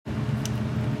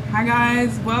Hi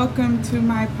guys, welcome to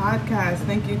my podcast.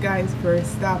 Thank you guys for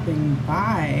stopping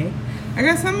by. I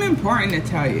got something important to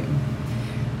tell you.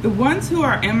 The ones who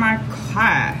are in my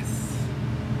class,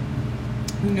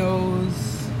 who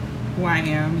knows who I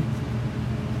am,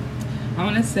 I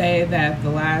want to say that the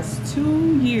last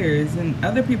 2 years, and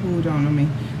other people who don't know me,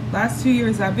 last 2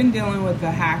 years I've been dealing with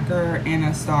a hacker and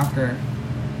a stalker.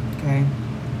 Okay.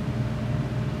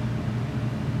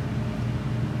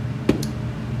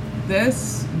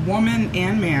 This woman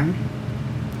and man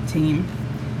team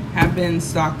have been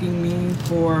stalking me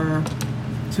for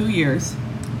 2 years.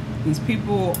 These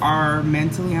people are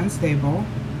mentally unstable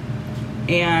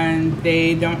and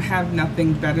they don't have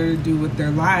nothing better to do with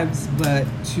their lives but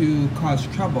to cause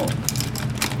trouble.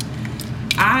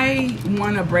 I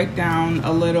want to break down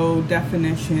a little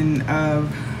definition of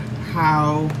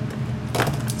how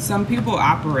some people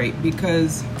operate,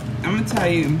 because I'm going to tell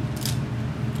you,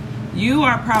 you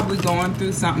are probably going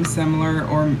through something similar,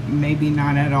 or maybe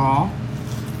not at all.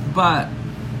 But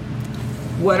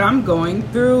what I'm going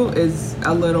through is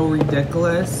a little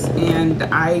ridiculous, and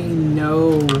I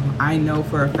know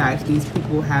for a fact these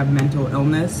people have mental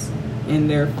illness in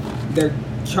their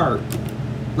chart,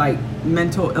 like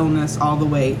mental illness all the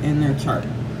way in their chart.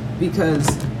 Because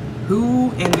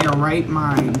who in their right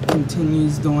mind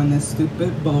continues doing this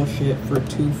stupid bullshit for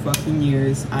 2 fucking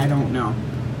years? I don't know.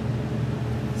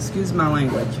 Excuse my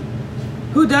language.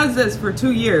 Who does this for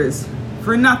 2 years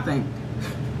for nothing?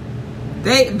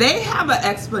 They have an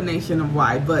explanation of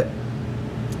why, but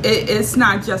it's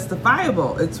not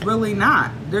justifiable. It's really not.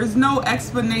 There's no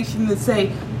explanation to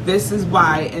say this is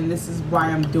why and this is why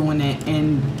I'm doing it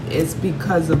and it's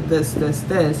because of this.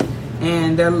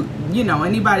 And they're,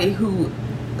 anybody who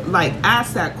like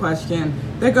asks that question,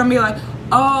 they're gonna be like,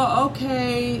 oh,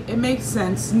 okay, it makes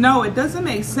sense. No, it doesn't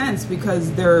make sense,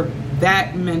 because they're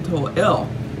that mental ill.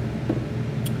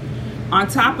 On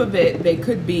top of it, they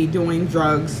could be doing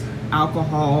drugs,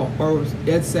 alcohol, or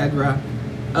etc.,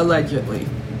 allegedly.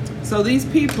 So these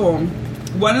people,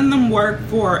 one of them work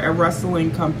for a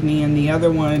wrestling company and the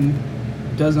other one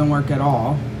doesn't work at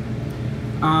all.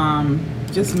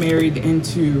 Just married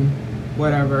into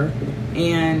whatever,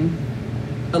 and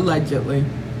allegedly.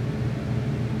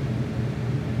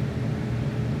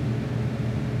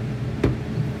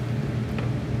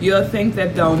 You'll think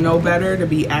that they'll know better to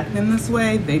be acting this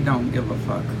way. They don't give a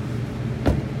fuck.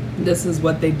 This is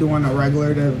what they do on a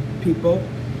regular to people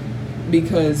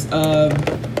because of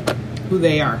who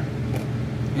they are.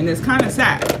 And it's kind of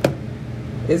sad.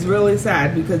 It's really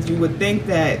sad, because you would think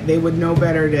that they would know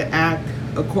better to act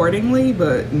accordingly,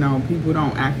 but no, people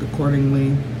don't act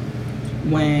accordingly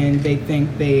when they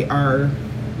think they are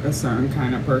a certain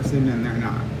kind of person and they're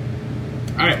not.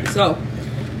 Alright, so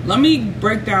let me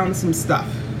break down some stuff.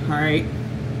 Alright,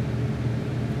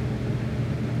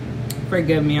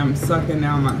 forgive me, I'm sucking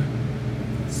down my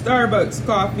Starbucks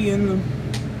coffee in the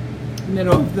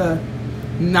middle of the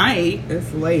night.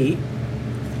 It's late.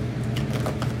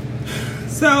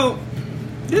 So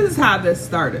this is how this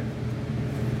started.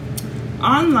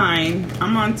 Online,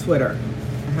 I'm on Twitter.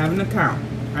 I have an account,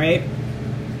 right?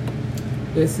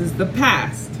 This is the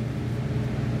past.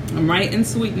 I'm writing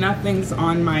sweet nothings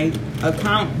on my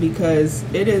account because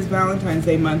it is Valentine's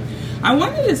Day month. I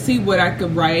wanted to see what I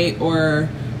could write or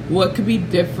what could be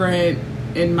different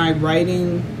in my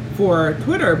writing for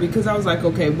Twitter, because I was like,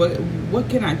 okay, what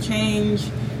can I change?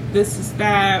 This is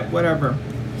that, whatever.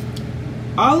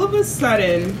 All of a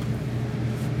sudden,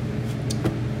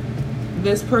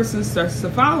 this person starts to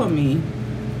follow me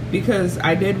because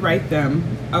I did write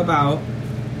them about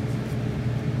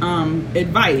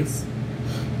advice.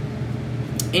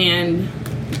 And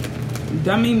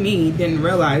dummy me didn't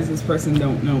realize this person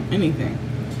don't know anything.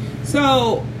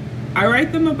 So I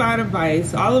write them about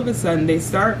advice. All of a sudden, they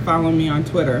start following me on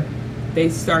Twitter. They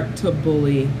start to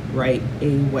bully right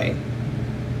away.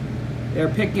 They're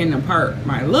picking apart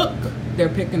my look. They're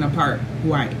picking apart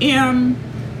who I am.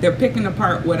 They're picking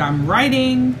apart what I'm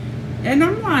writing. And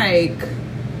I'm like,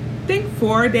 I think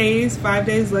 5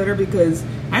 days later, because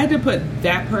I had to put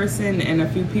that person and a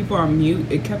few people on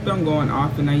mute. It kept on going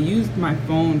off, and I used my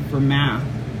phone for math.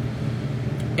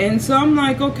 And so I'm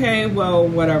like, okay, well,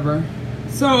 whatever.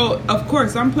 So, of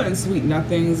course, I'm putting sweet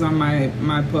nothings on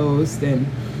my post and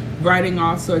writing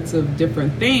all sorts of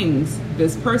different things.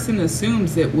 This person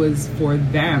assumes it was for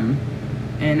them.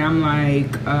 And I'm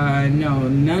like, no,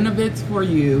 none of it's for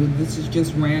you. This is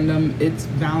just random. It's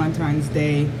Valentine's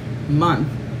Day month.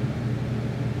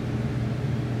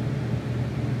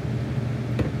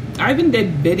 I even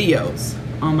did videos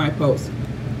on my post.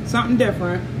 Something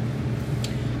different.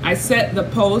 I set the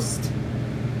post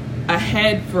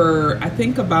ahead for, I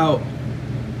think, about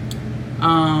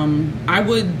I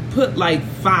would put like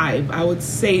 5. I would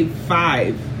save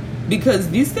 5 because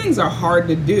these things are hard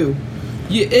to do.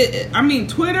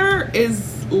 Twitter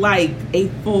is like a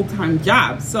full-time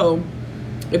job. So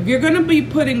if you're going to be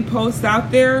putting posts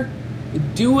out there,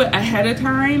 do it ahead of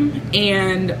time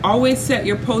and always set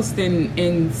your post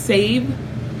in save.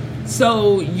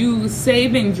 So you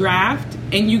save in draft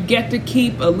and you get to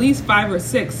keep at least 5 or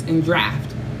 6 in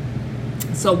draft.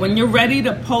 So when you're ready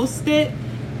to post it,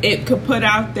 it could put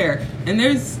out there. And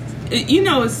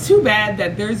it's too bad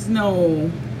that there's no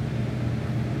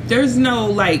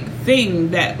like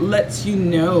thing that lets you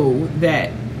know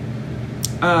that,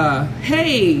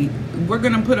 hey, we're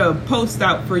going to put a post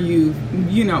out for you,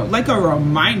 like a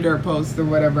reminder post or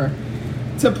whatever,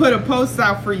 to put a post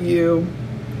out for you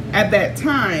at that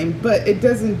time. But it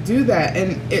doesn't do that.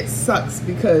 And it sucks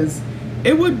because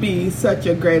it would be such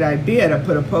a great idea to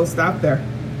put a post out there.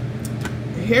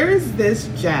 Here's this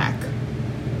Jack.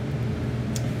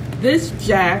 This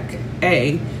Jack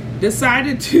A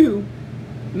decided to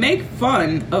make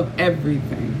fun of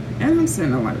everything. And I'm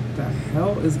sitting there like, what the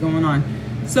hell is going on?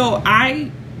 So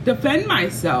I defend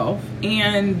myself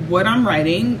and what I'm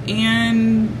writing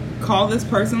and call this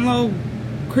person a little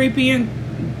creepy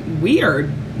and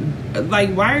weird.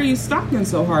 Like, why are you stalking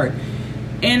so hard?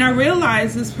 And I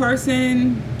realized this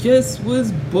person just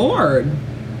was bored,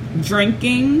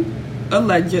 drinking,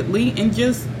 allegedly, and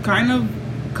just kind of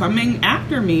coming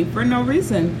after me for no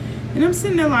reason. And I'm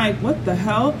sitting there like, what the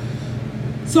hell?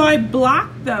 So I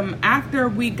blocked them after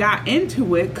we got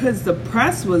into it because the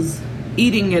press was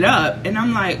eating it up. And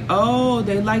I'm like, oh,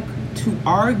 they like to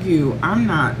argue. I'm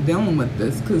not dealing with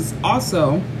this because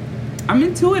also I'm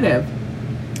intuitive.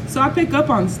 So I pick up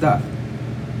on stuff.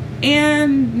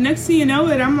 And next thing you know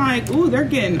it, I'm like, ooh, they're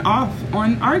getting off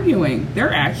on arguing.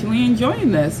 They're actually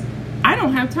enjoying this. I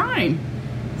don't have time.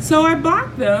 So I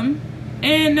blocked them.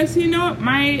 And next thing you know it,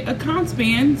 my account's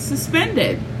being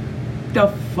suspended. The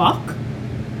fuck?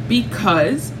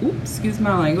 Because, oops, excuse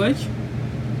my language,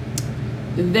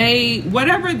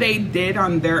 whatever they did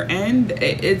on their end,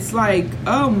 it's like,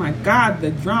 oh my God,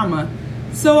 the drama.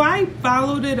 So I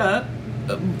followed it up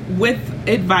with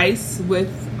advice with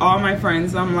all my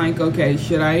friends. I'm like, okay,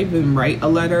 should I even write a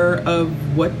letter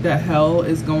of what the hell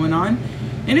is going on?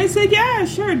 And they said, yeah,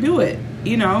 sure, do it.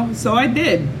 So I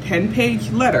did.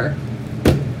 10-page letter.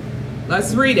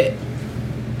 Let's read it.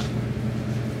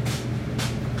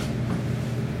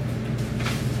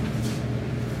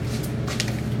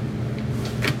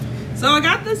 So I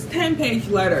got this 10-page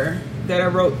letter that I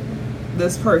wrote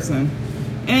this person.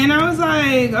 And I was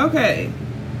like, okay,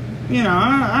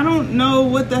 I don't know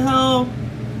what the hell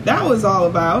that was all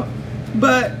about.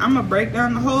 But I'm going to break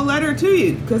down the whole letter to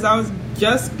you. Because I was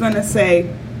just going to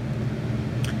say,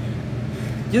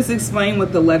 just explain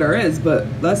what the letter is. But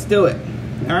let's do it.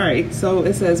 All right. So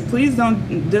it says, please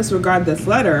don't disregard this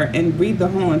letter and read the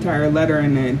whole entire letter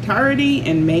in the entirety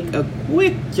and make a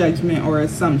quick judgment or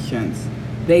assumptions.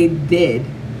 They did.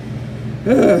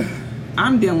 Ugh.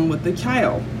 I'm dealing with the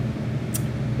child.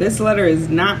 This letter is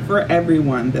not for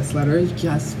everyone. This letter is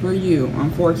just for you.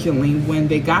 Unfortunately, when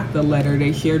they got the letter,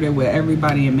 they shared it with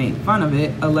everybody and made fun of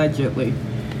it, allegedly,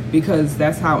 because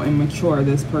that's how immature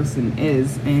this person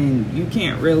is. And you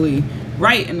can't really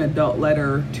write an adult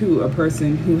letter to a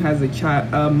person who has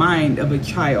a mind of a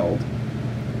child.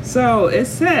 So it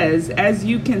says, as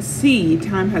you can see,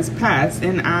 time has passed,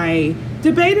 and I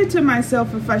debated to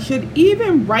myself if I should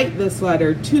even write this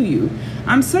letter to you.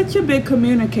 I'm such a big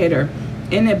communicator,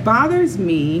 and it bothers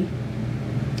me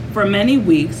for many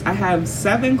weeks. I have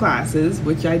 7 classes,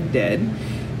 which I did,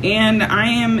 and I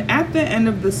am at the end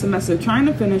of the semester trying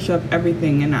to finish up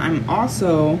everything, and I'm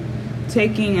also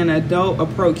taking an adult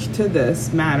approach to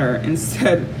this matter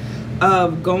instead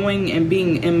of going and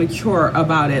being immature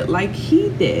about it like he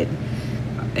did.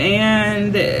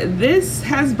 And this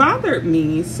has bothered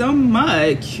me so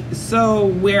much, so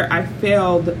where I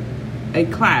failed a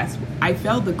class. I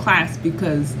failed the class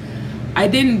because I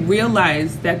didn't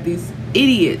realize that these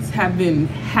idiots have been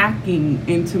hacking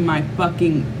into my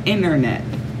fucking internet.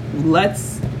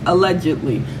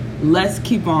 Allegedly. Let's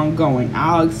keep on going.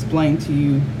 I'll explain to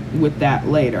you with that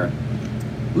later.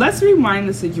 Let's rewind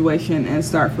the situation and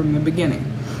start from the beginning.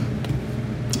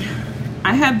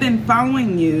 I have been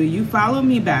following you. You follow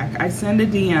me back. I send a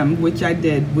DM, which I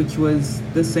did, which was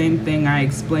the same thing I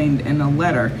explained in a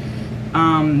letter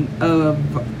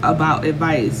about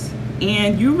advice.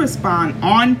 And you respond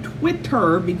on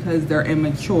Twitter because they're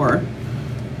immature.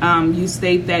 You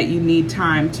state that you need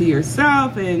time to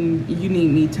yourself and you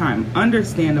need me time.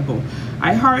 Understandable.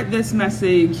 I heart this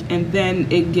message and then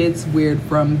it gets weird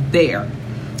from there.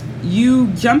 you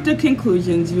jump to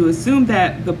conclusions. You assume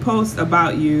that the post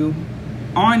about you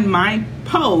on my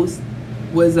post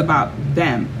was about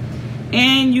them.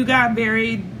 And you got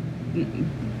very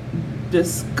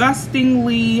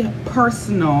disgustingly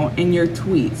personal in your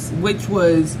tweets, which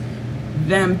was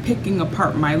them picking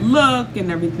apart my look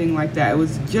and everything like that. It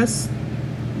was just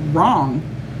wrong.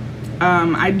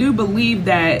 I do believe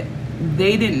that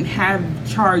they didn't have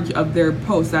charge of their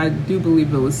post. I do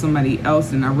believe it was somebody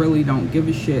else, and I really don't give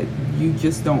a shit. You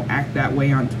just don't act that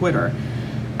way on Twitter.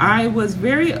 I was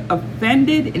very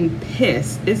offended and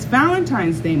pissed. It's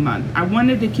Valentine's Day month. I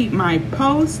wanted to keep my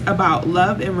posts about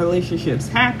love and relationships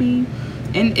happy,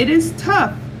 and it is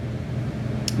tough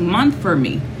month for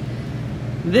me.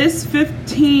 This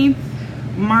 15th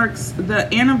marks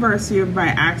the anniversary of my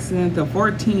accident. The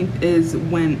 14th is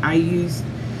when I used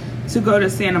to go to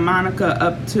Santa Monica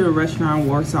up to a restaurant,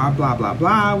 Warsaw, blah, blah,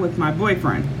 blah, with my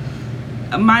boyfriend.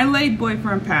 My late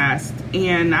boyfriend passed,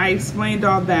 and I explained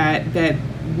all that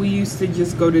we used to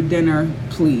just go to dinner.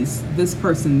 Please, this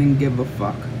person didn't give a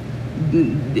fuck.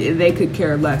 They could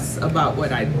care less about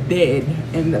what I did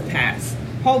in the past.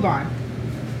 Hold on.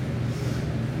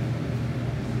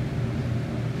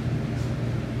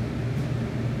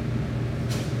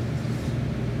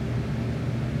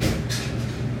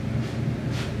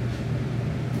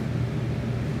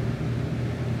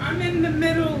 I'm in the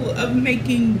middle of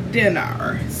making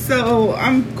dinner, so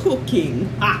I'm cooking.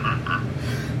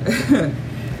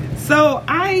 So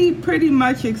I pretty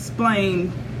much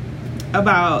explained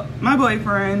about my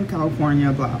boyfriend,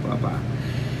 California, blah, blah, blah.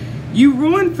 You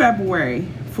ruined February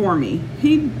for me.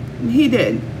 He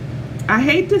did. I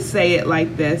hate to say it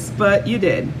like this, but you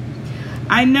did.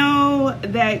 I know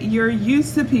that you're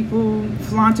used to people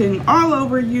flaunting all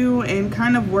over you and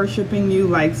kind of worshiping you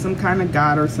like some kind of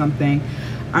god or something.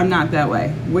 I'm not that way,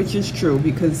 which is true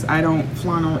because I don't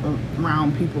flaunt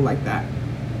around people like that.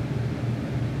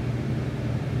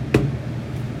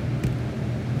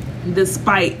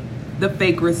 Despite the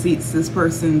fake receipts this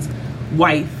person's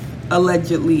wife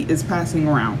allegedly is passing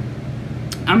around.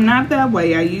 I'm not that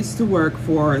way. I used to work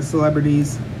for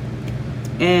celebrities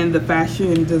in the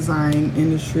fashion design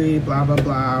industry, blah, blah,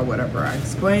 blah, whatever. I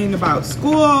explained about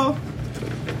school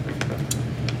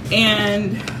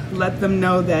and let them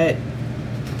know that,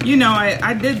 you know,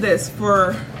 I did this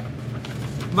for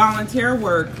volunteer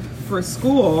work for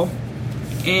school,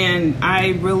 and I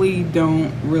really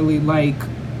don't really like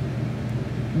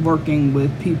working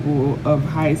with people of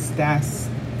high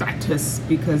status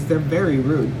because they're very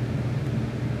rude.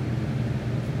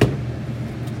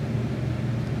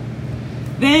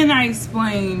 Then I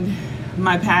explained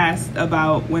my past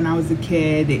about when I was a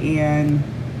kid, and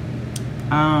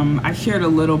I shared a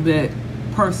little bit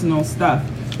personal stuff.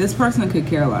 This person could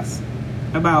care less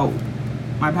about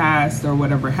my past or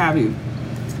whatever have you.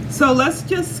 So let's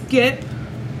just skip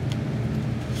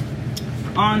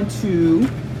onto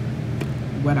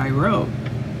what I wrote,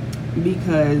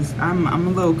 because I'm a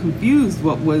little confused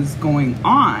what was going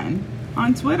on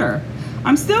Twitter.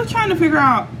 I'm still trying to figure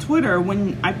out Twitter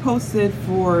when I posted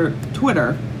for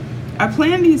Twitter. I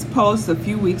planned these posts a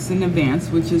few weeks in advance,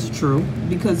 which is true,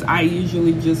 because I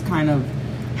usually just kind of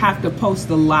have to post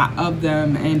a lot of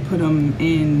them and put them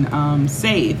in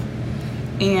save.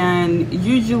 And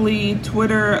usually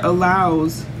Twitter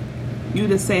allows you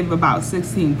to save about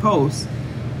 16 posts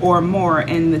or more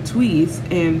in the tweets,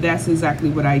 and that's exactly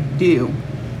what I do.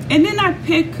 And then I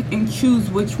pick and choose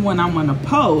which one I want to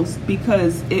post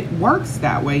because it works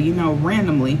that way, you know,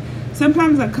 randomly.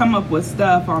 Sometimes I come up with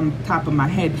stuff on top of my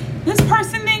head. This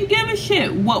person didn't give a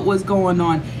shit what was going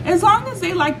on. As long as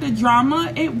they like the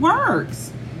drama, it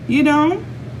works, you know.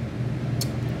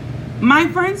 My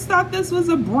friends thought this was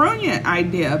a brilliant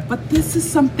idea, but this is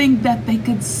something that they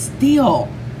could steal.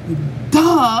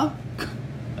 Duh.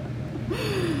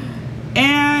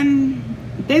 And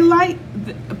they like,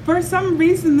 for some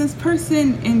reason, this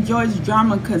person enjoys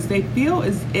drama because they feel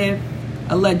as if,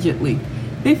 allegedly,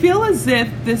 they feel as if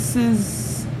this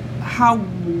is how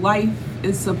life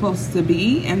is supposed to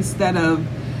be, instead of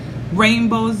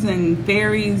rainbows and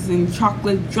fairies and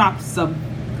chocolate drops of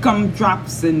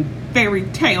gumdrops and fairy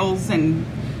tales. And,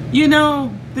 you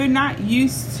know, they're not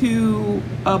used to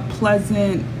a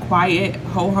pleasant, quiet,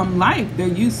 ho-hum life. They're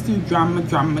used to drama,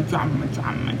 drama, drama,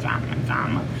 drama, drama,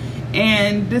 drama.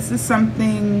 And this is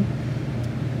something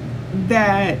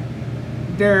that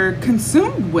they're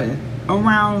consumed with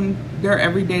around their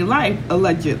everyday life,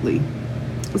 allegedly.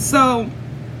 So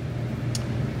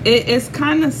it's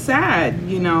kind of sad,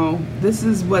 you know, this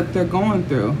is what they're going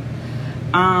through.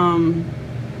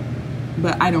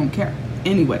 But I don't care.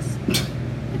 Anyways,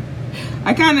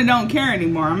 I kind of don't care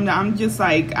anymore. I'm just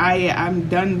like, I'm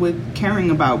done with caring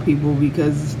about people,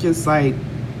 because it's just like,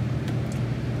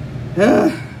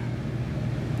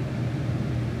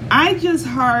 I just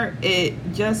heart it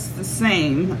just the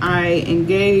same. I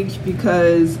engaged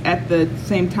because at the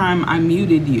same time I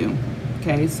muted you.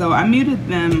 Okay, so I muted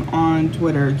them on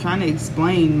Twitter, trying to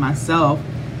explain myself.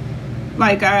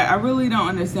 Like, I really don't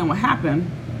understand what happened.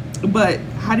 But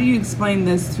how do you explain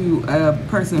this to a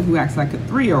person who acts like a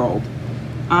 3-year-old?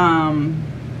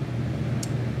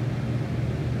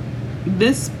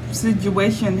 This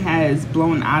situation has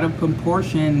blown out of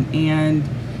proportion and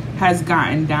has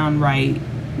gotten downright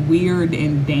weird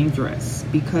and dangerous,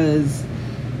 because,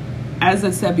 as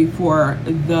I said before,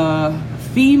 the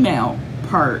female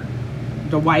part,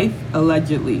 the wife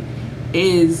allegedly,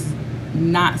 is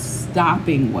not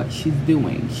stopping what she's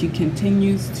doing. She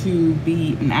continues to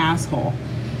be an asshole,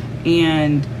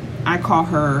 and I call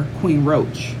her Queen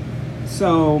Roach.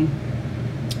 So,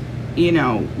 you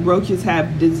know, roaches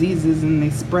have diseases and they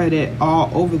spread it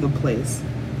all over the place.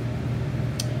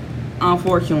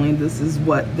 Unfortunately, this is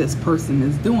what this person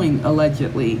is doing,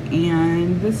 allegedly,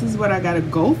 and this is what I gotta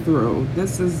go through.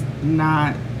 This is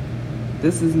not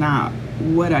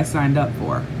what I signed up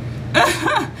for.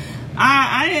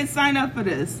 I didn't sign up for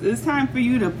this. It's time for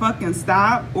you to fucking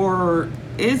stop, or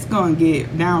it's gonna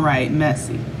get downright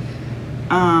messy.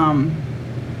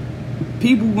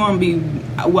 People gonna be,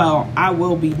 well, I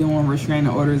will be doing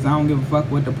restraining orders. I don't give a fuck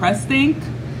what the press think.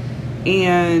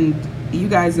 And you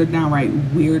guys are downright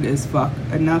weird as fuck,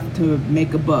 enough to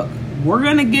make a book. We're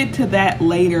gonna get to that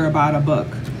later about a book.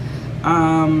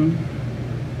 All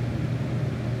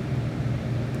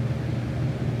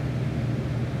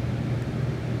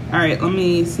right, let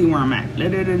me see where I'm at.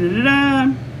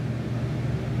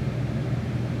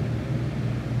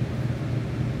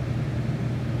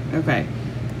 Okay.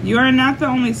 You are not the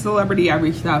only celebrity I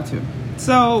reached out to.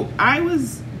 So I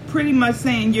was pretty much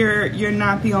saying you're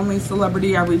not the only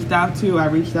celebrity I reached out to. I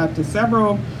reached out to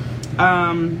several.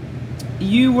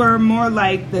 You were more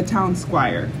like the town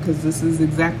squire, because this is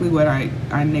exactly what I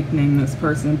nicknamed this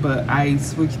person, but I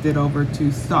switched it over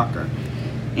to stalker.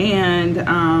 And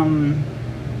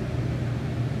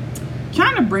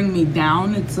trying to bring me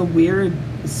down. It's a weird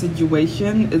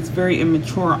situation. It's very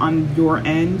immature on your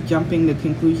end, jumping to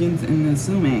conclusions and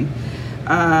assuming.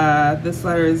 This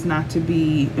letter is not to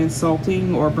be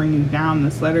insulting or bring you down.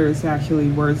 This letter is actually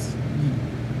words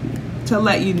to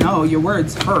let you know your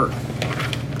words hurt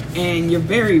and you're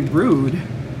very rude.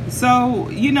 So,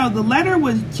 you know, the letter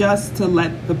was just to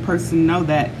let the person know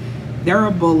that they're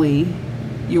a bully,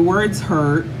 your words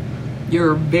hurt,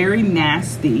 you're very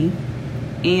nasty,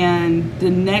 and the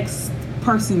next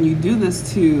person you do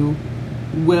this to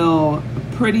will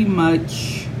pretty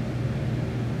much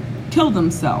kill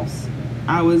themselves.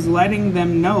 I was letting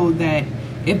them know that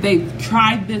if they've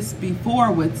tried this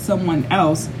before with someone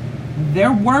else,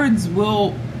 their words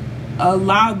will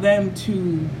allow them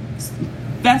to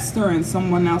fester in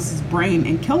someone else's brain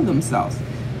and kill themselves.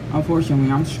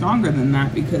 Unfortunately, I'm stronger than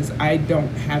that, because I don't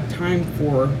have time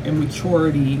for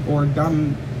immaturity or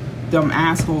dumb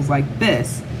assholes like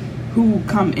this who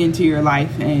come into your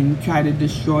life and try to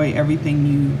destroy everything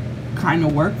you kind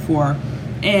of work for.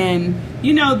 And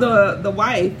you know, the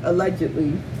wife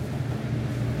allegedly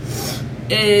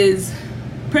is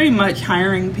pretty much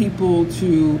hiring people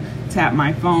to tap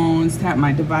my phones, tap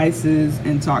my devices,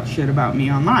 and talk shit about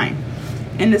me online.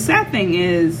 And the sad thing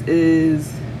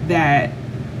is that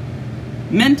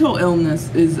mental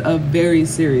illness is a very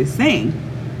serious thing,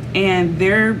 and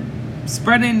they're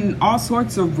spreading all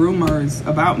sorts of rumors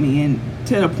about me, and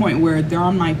to the point where they're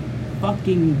on my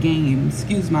fucking game.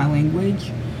 Excuse my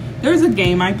language. There's a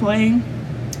game I play,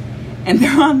 and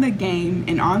they're on the game,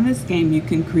 and on this game you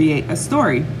can create a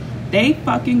story. They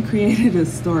fucking created a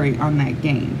story on that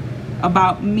game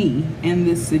about me in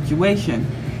this situation.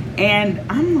 And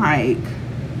I'm like,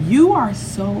 you are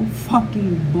so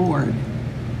fucking bored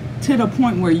to the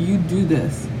point where you do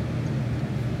this.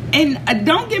 And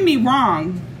don't get me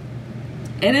wrong,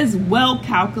 it is well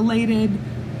calculated,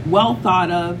 well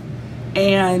thought of,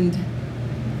 and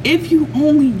if you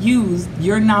only used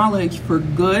your knowledge for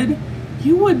good,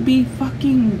 you would be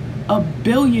fucking a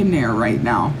billionaire right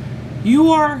now.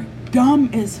 You are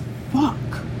dumb as fuck.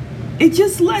 It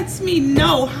just lets me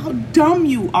know how dumb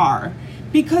you are,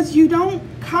 because you don't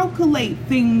calculate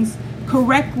things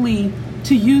correctly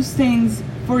to use things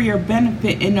for your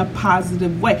benefit in a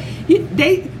positive way.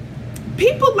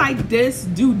 People like this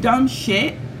do dumb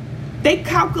shit. They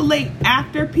calculate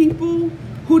after people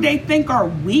who they think are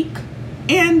weak,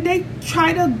 and they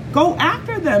try to go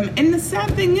after them. And the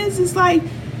sad thing is like,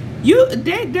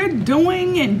 They're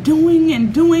doing and doing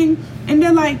and doing, and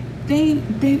they're like, they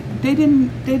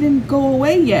didn't go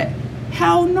away yet.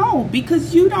 Hell no,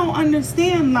 because you don't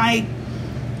understand, like,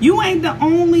 you ain't the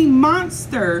only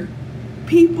monster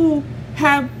people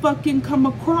have fucking come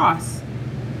across.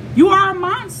 You are a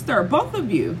monster, both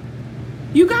of you.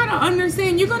 You gotta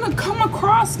understand, you're gonna come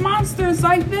across monsters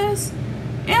like this.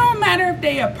 It don't matter if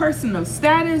they a person of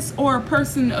status or a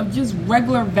person of just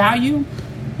regular value.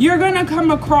 You're gonna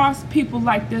come across people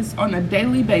like this on a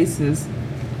daily basis.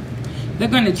 They're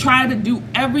gonna try to do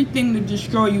everything to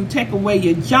destroy you, take away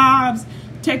your jobs,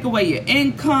 take away your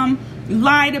income,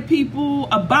 lie to people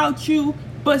about you,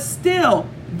 but still,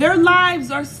 their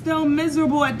lives are still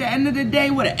miserable at the end of the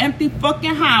day with an empty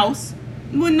fucking house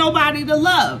with nobody to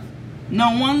love.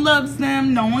 No one loves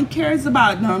them, no one cares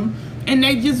about them, and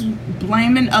they just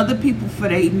blaming other people for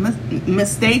their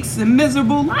mistakes and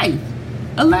miserable life,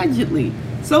 allegedly.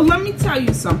 So let me tell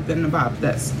you something about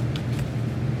this.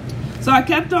 So I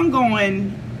kept on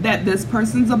going that this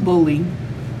person's a bully.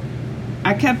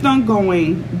 I kept on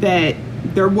going that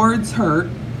their words hurt.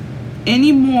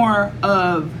 Any more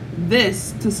of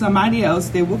this to somebody else,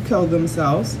 they will kill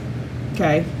themselves.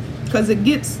 Okay? Because it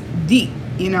gets deep,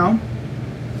 you know?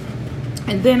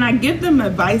 And then I give them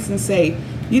advice and say,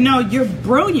 you know, you're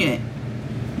brilliant.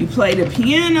 You play the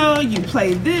piano, you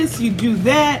play this, you do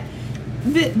that.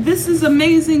 This is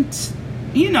amazing,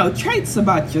 traits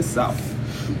about yourself.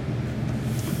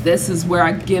 This is where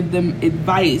I give them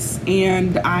advice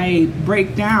and I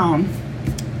break down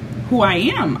who I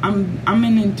am. I'm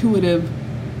an intuitive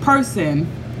person.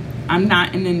 I'm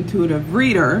not an intuitive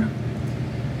reader.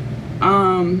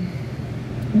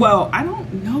 Well, I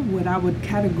don't know what I would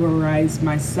categorize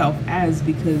myself as,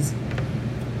 because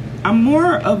I'm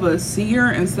more of a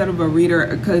seer instead of a reader,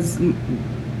 because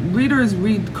readers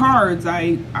read cards.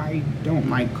 I don't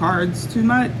like cards too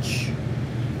much.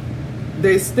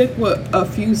 They stick with a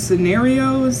few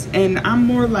scenarios, and I'm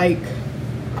more like,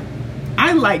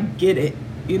 I like get it,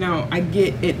 I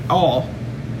get it all.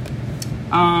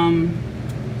 And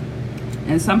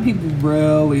some people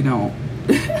really don't.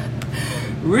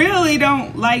 Really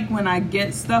don't like when I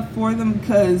get stuff for them,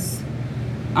 because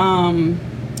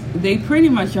they pretty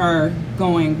much are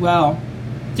going, well,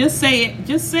 just say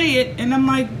it. And I'm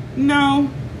like, no.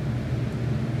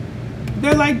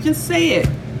 They're like, just say it.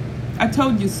 I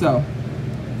told you so.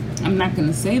 I'm not going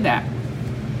to say that.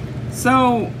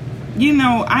 So,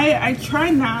 I try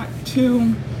not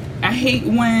to, I hate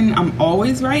when I'm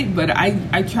always right, but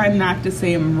I try not to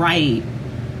say I'm right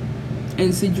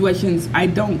in situations. I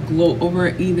don't gloat over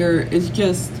it either. It's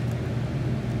just,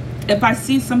 if I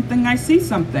see something, I see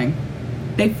something.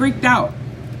 They freaked out.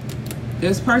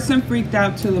 This person freaked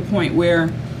out to the point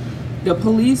where the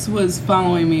police was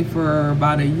following me for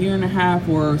about 1.5 years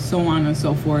or so on and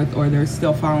so forth, or they're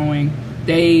still following.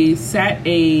 They set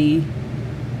a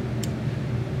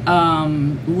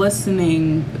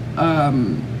listening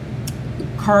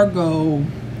cargo,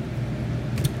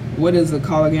 what is it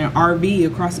called again, RV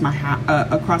across my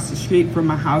across the street from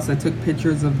my house. I took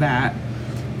pictures of that,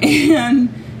 and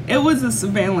it was a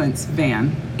surveillance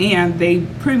van, and they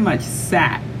pretty much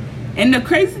sat. And the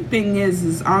crazy thing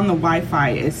is on the Wi-Fi,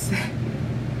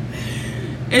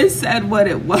 it said what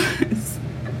it was.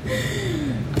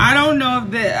 I don't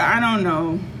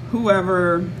know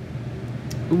whoever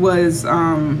was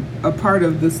a part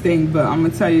of this thing, but I'm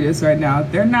gonna tell you this right now,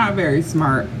 they're not very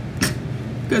smart,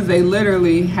 because they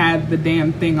literally had the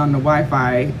damn thing on the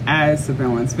Wi-Fi as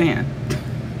surveillance van.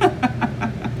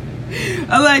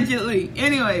 Allegedly.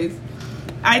 Anyways,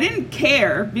 I didn't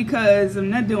care, because I'm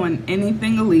not doing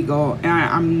anything illegal, and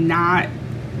I'm not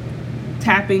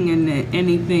tapping into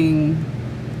anything,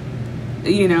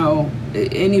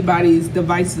 anybody's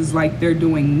devices like they're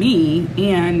doing me.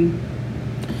 And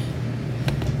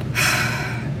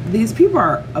these people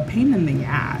are a pain in the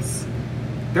ass.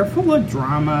 They're full of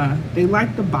drama. They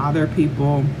like to bother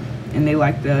people, and they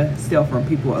like to steal from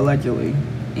people, allegedly.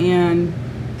 And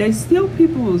they steal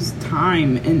people's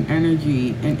time and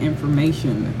energy and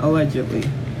information, allegedly.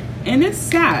 And it's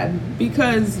sad,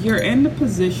 because you're in the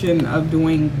position of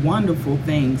doing wonderful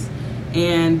things,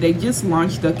 and they just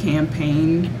launched a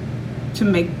campaign to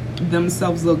make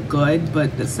themselves look good.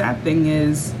 But the sad thing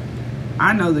is,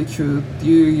 I know the truth.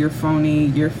 You're phony,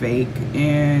 you're fake,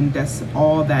 and that's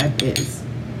all that is.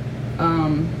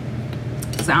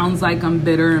 Sounds like I'm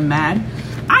bitter and mad.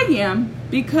 I am,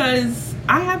 because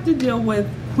I have to deal with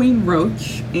Queen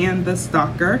Roach and the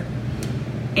stalker,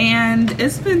 and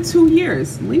it's been 2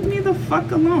 years. Leave me the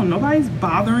fuck alone. Nobody's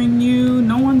bothering you,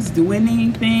 no one's doing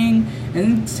anything,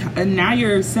 and now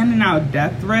you're sending out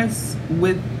death threats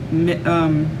with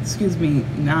excuse me,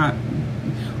 not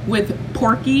with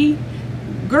Porky,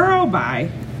 girl, bye.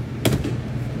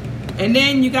 And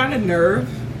then you got a nerve.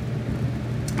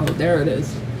 Oh, there it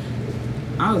is.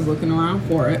 I was looking around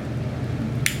for it.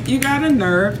 You got a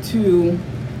nerve to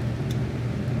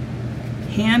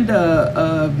hand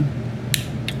a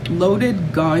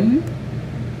loaded gun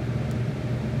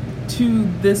to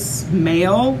this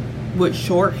male with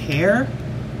short hair,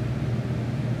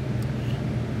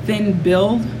 thin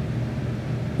build.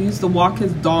 He used to walk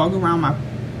his dog around my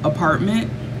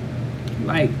apartment.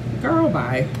 Like, girl,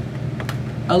 bye.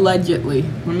 Allegedly.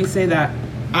 Let me say that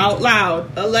out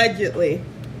loud. Allegedly.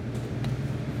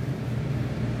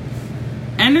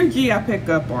 Energy I pick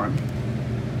up on.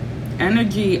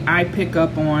 Energy I pick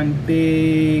up on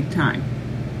big time.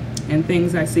 And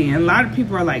things I see. And a lot of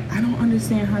people are like, I don't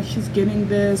understand how she's getting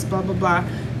this, blah, blah, blah.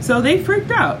 So they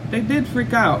freaked out. They did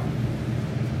freak out.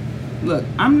 Look,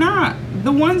 I'm not.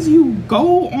 The ones who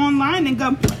go online and go,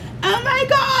 oh my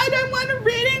God, I want a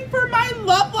reading for my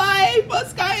love life.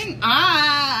 What's going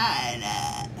on?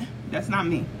 That's not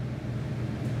me.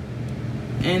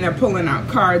 And they're pulling out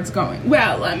cards going,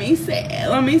 well, let me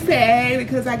say,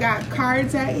 because I got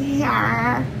cards right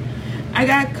here. I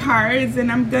got cards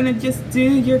and I'm gonna just do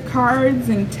your cards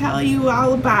and tell you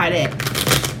all about it.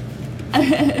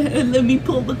 Let me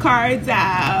pull the cards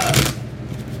out.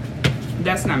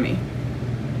 That's not me.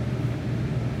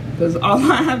 Because all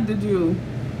I have to do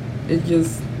is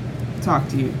just talk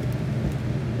to you.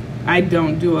 I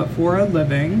don't do it for a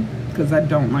living because I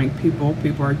don't like people.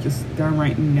 People are just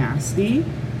downright nasty,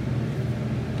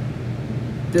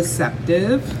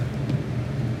 deceptive.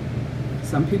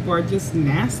 Some people are just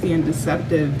nasty and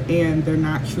deceptive and they're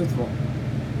not truthful.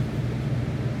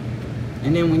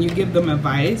 And then when you give them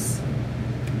advice,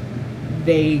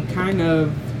 they kind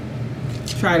of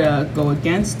try to go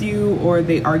against you or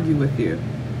they argue with you.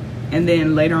 And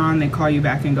then later on they call you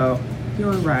back and go,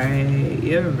 you're right,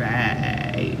 you're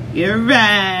right, you're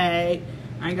right.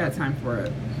 I ain't got time for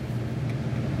it.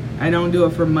 I don't do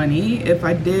it for money. If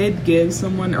I did give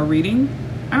someone a reading,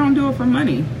 I don't do it for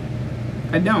money.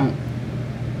 I don't.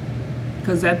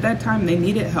 Because at that time they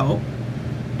needed help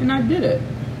and I did it.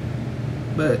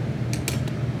 But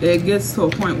it gets to a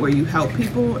point where you help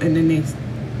people and then they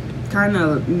kind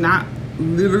of not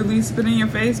literally spit in your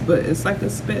face, but it's like a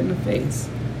spit in the face.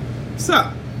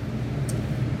 So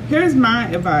here's my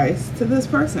advice to this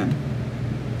person.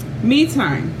 Me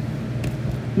time.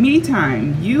 Me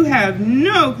time. You have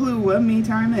no clue what me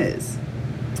time is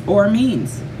or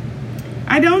means.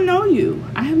 I don't know you.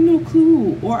 I have no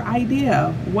clue or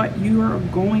idea what you are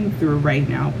going through right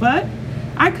now, but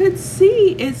I could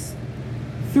see it's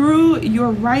through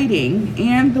your writing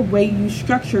and the way you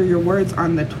structure your words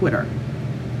on the Twitter.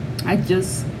 I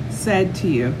just said to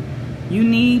you, you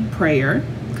need prayer,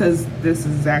 because this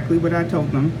is exactly what I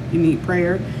told them. You need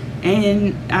prayer.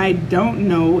 And I don't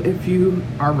know if you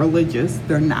are religious.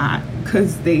 They're not,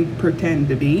 because they pretend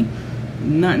to be.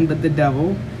 Nothing but the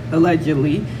devil,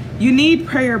 allegedly. You need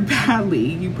prayer badly.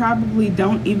 You probably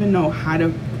don't even know how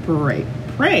to pray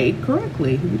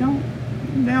correctly. They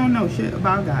don't know shit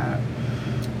about God.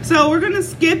 So we're going to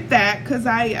skip that because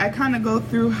I kind of go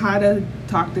through how to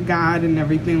talk to God and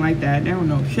everything like that. They don't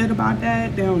know shit about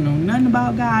that. They don't know nothing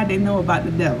about God. They know about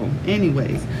the devil.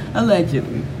 Anyways,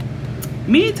 allegedly.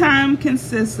 Me time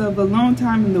consists of alone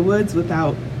time in the woods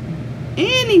without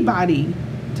anybody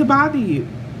to bother you.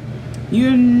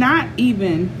 You're not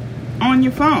even on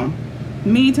your phone.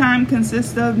 Me time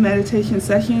consists of meditation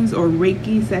sessions or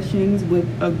Reiki sessions with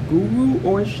a guru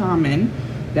or shaman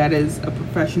that is a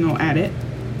professional at it.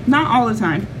 Not all the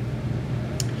time.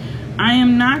 I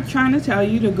am not trying to tell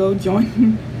you to go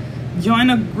join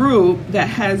a group that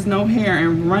has no hair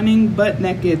and running butt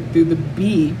naked through the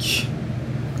beach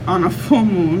on a full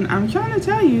moon. I'm trying to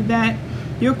tell you that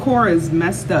your core is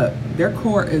messed up. Their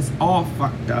core is all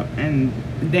fucked up and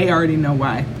they already know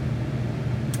why.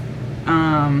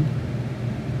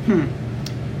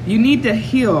 You need to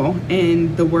heal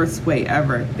in the worst way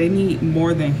ever. They need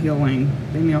more than healing.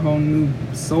 They need a whole new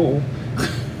soul.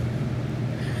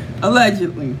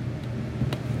 Allegedly.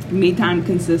 Me time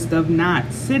consists of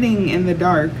not sitting in the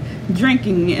dark,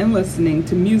 drinking and listening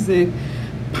to music,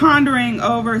 pondering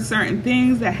over certain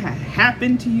things that have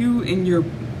happened to you in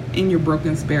your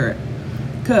broken spirit.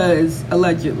 Because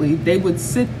allegedly they would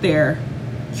sit there,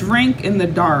 drink in the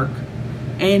dark,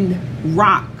 and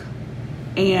rock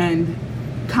and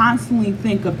constantly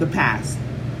think of the past.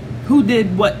 Who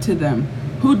did what to them?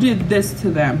 Who did this to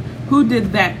them? Who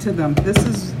did that to them? This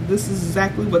is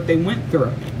exactly what they went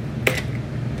through.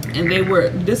 And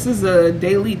this is a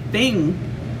daily thing.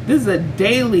 This is a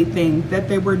daily thing that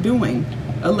they were doing.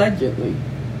 Allegedly.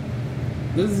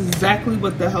 This is exactly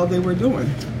what the hell they were doing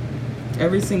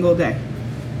every single day.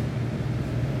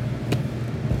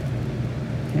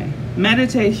 Okay,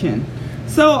 meditation.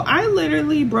 So I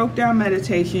literally broke down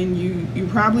meditation. You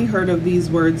probably heard of these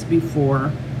words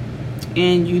before,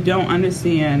 and you don't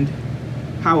understand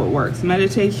how it works.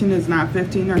 Meditation is not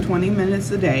 15 or 20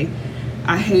 minutes a day.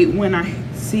 I hate when I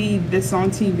see this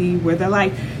on TV where they're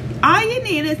like, all you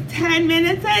need is 10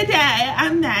 minutes a day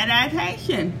of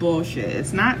meditation. Bullshit.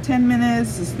 It's not 10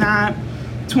 minutes. It's not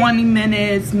 20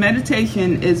 minutes.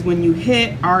 Meditation is when you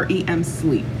hit REM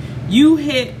sleep. You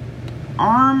hit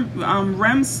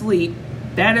REM sleep.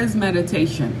 That is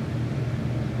meditation.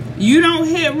 You don't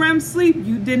hit REM sleep,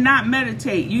 you did not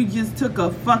meditate. You just took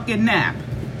a fucking nap.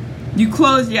 You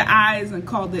closed your eyes and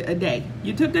called it a day.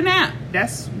 You took a nap.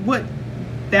 That's what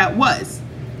that was.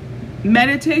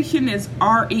 Meditation is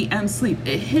REM sleep.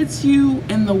 It hits you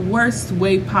in the worst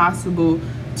way possible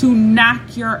to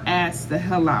knock your ass the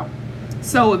hell out.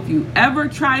 So if you ever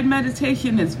tried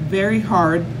meditation, it's very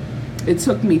hard. It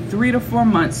took me 3 to 4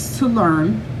 months to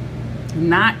learn.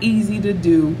 Not easy to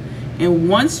do. And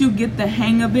once you get the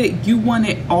hang of it, you want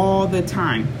it all the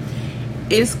time.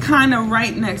 It's kind of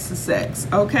right next to sex,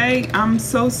 okay? I'm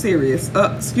so serious.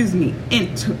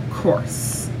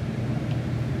 Intercourse.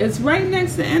 It's right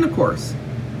next to intercourse.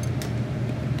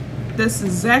 That's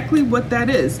exactly what that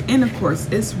is. Intercourse.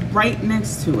 It's right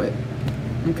next to it.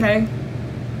 Okay?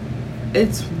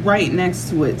 It's right next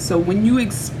to it. So when you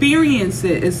experience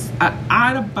it, it's an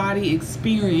out-of-body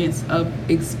experience of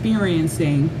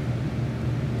experiencing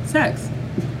sex.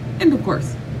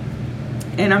 Intercourse.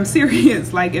 And I'm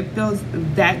serious. Like, it feels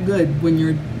that good when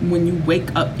you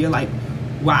wake up. You're like,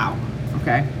 wow.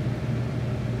 Okay?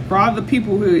 For all the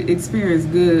people who experience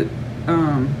good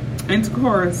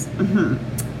intercourse, the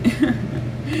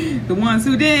ones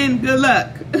who didn't, good luck.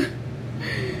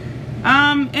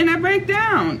 And I break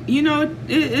down, you know,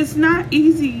 it's not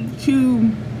easy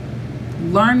to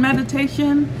learn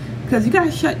meditation because you got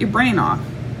to shut your brain off.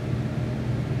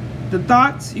 The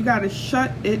thoughts, you got to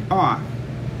shut it off.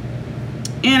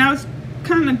 And I was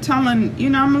kind of telling, you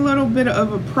know, I'm a little bit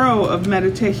of a pro of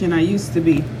meditation. I used to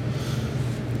be.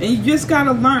 And you just got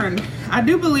to learn. I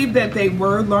do believe that they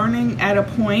were learning at a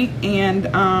point and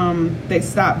they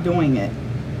stopped doing it.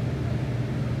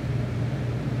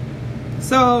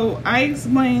 So I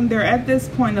explained they're at this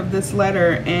point of this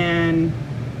letter and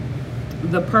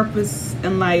the purpose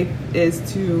in life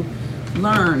is to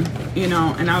learn, you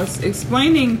know. And I was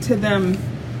explaining to them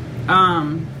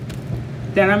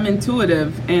that I'm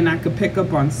intuitive and I could pick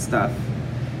up on stuff.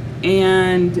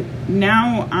 And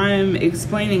now I'm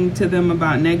explaining to them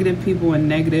about negative people and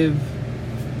negative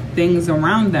things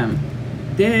around them.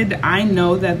 Did I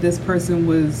know that this person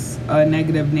was a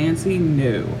negative Nancy?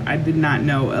 No, I did not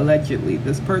know. Allegedly,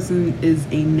 this person is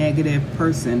a negative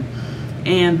person.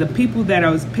 And the people that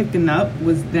I was picking up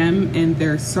was them and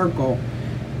their circle.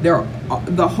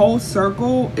 The whole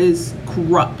circle is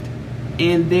corrupt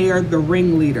and they are the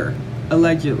ringleader,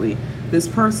 allegedly. This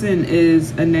person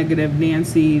is a negative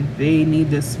Nancy. They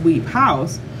need to sweep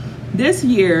house. This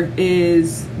year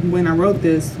is, when I wrote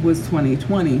this, was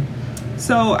 2020.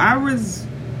 So I was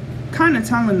kind of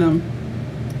telling them,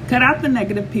 cut out the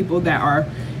negative people that are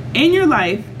in your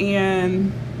life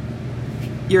and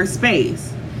your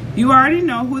space. You already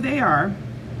know who they are.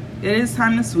 It is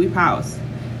time to sweep house.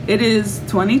 It is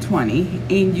 2020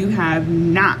 and you have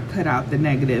not cut out the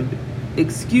negative,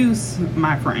 excuse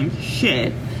my friend,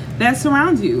 shit that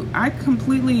surrounds you. I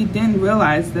completely didn't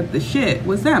realize that the shit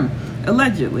was them,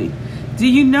 allegedly. Do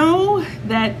you know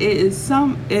that it is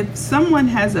if someone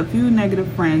has a few negative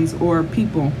friends or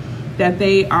people that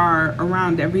they are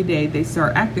around every day, they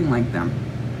start acting like them.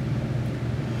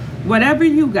 Whatever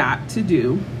you got to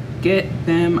do, get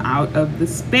them out of the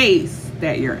space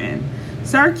that you're in.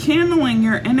 Start channeling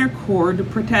your inner core to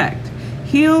protect,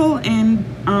 heal, and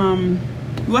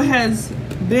what has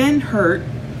been hurt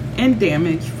and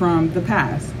damaged from the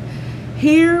past.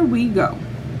 Here we go.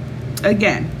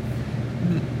 Again,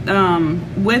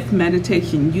 with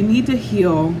meditation, you need to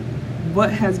heal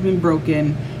what has been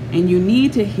broken and you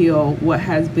need to heal what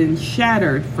has been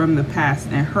shattered from the past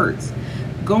and hurts.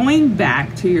 Going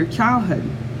back to your childhood,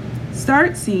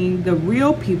 start seeing the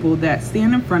real people that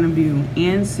stand in front of you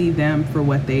and see them for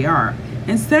what they are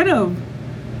instead of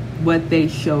what they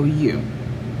show you.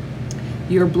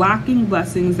 You're blocking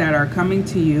blessings that are coming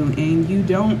to you and you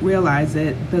don't realize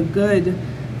it, the good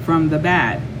from the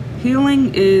bad.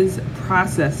 Healing is a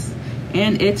process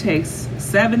and it takes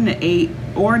 7 to 8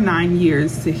 or 9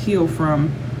 years to heal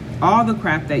from all the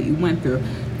crap that you went through.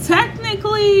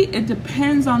 Technically, it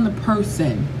depends on the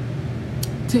person.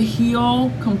 to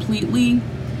heal completely,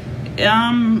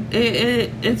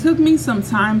 it took me some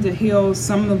time to heal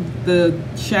some of the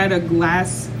shattered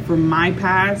glass from my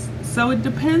past. So it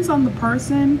depends on the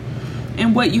person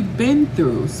and what you've been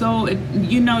through. So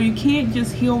you can't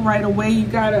just heal right away. You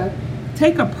gotta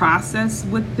take a process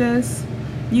with this.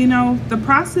 The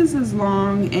process is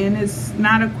long and it's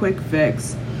not a quick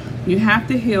fix. You have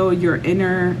to heal your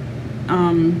your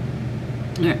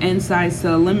insides to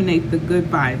eliminate the good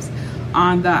vibes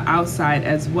on the outside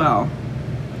as well.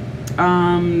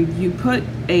 You put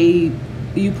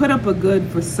up a good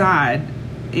facade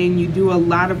and you do a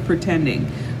lot of pretending.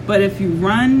 But if you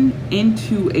run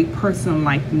into a person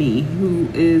like me who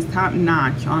is top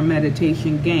notch on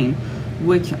meditation game,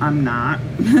 which I'm not,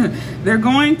 they're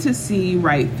going to see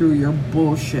right through your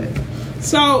bullshit.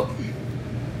 So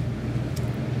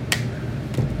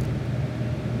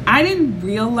I didn't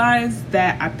realize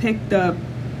that I picked up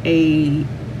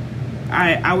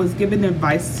I was giving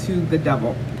advice to the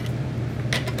devil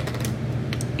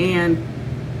and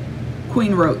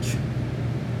Queen Roach.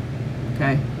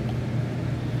 Okay.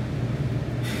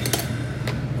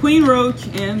 Queen Roach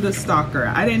and the Stalker.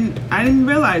 I didn't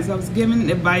realize I was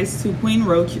giving advice to Queen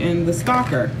Roach and the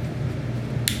Stalker.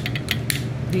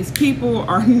 These people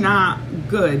are not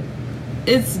good.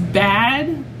 It's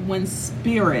bad when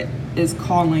spirit is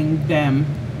calling them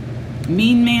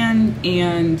Mean Man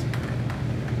and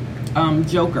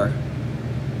Joker.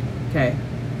 Okay.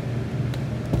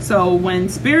 So when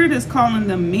spirit is calling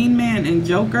them Mean Man and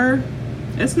Joker,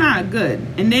 it's not good.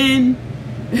 And then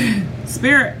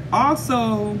spirit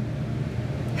also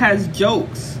has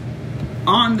jokes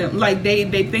on them. Like they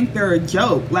think they're a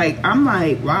joke. Like I'm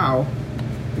like, wow,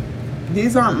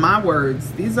 these aren't my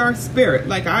words. These are spirit.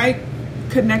 Like I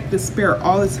connect the spirit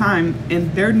all the time,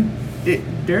 and they're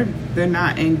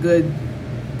not in good.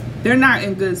 They're not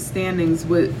in good standings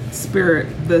with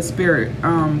the spirit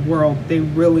world. They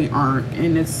really aren't,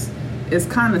 and it's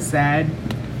kind of sad.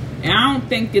 And I don't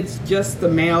think it's just the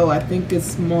male. I think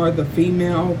it's more the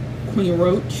female Queen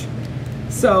Roach.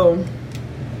 So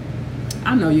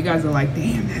I know you guys are like,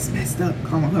 damn, that's messed up,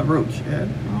 calling her Roach. Yeah,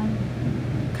 well,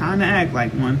 kind of act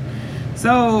like one.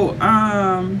 So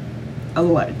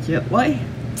allegedly.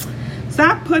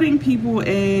 Stop putting people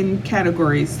in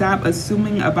categories. Stop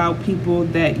assuming about people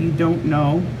that you don't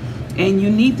know. And you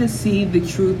need to see the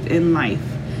truth in life.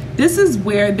 This is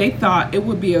where they thought it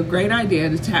would be a great idea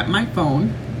to tap my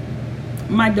phone,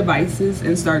 my devices,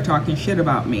 and start talking shit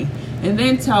about me. And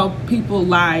then tell people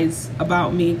lies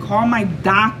about me. Call my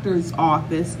doctor's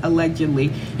office,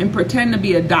 allegedly, and pretend to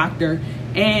be a doctor.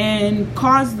 And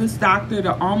cause this doctor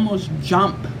to almost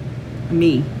jump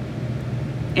me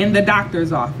in the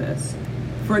doctor's office.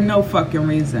 For no fucking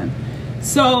reason.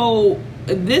 So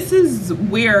this is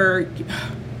where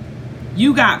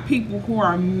you got people who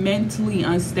are mentally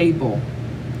unstable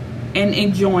and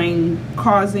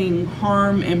causing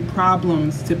harm and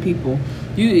problems to people.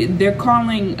 They're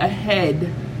calling ahead,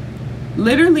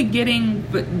 literally getting.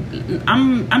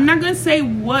 I'm not gonna say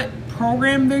what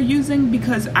program they're using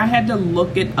because I had to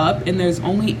look it up, and there's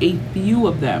only a few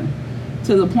of them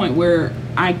to the point where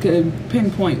I could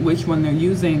pinpoint which one they're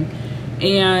using.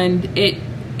 And it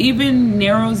even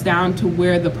narrows down to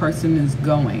where the person is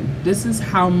going. This is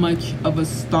how much of a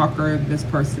stalker this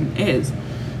person is.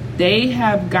 They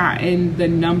have gotten the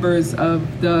numbers of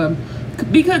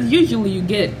because usually you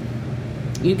get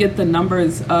the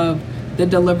numbers of the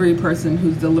delivery person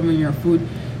who's delivering your food.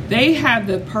 They have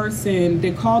the person,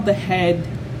 they call the head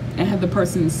and have the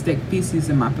person stick feces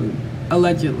in my food,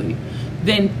 allegedly.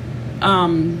 Then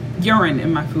urine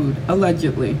in my food,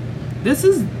 allegedly. This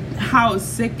is how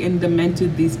sick and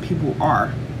demented these people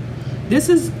are. This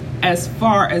is as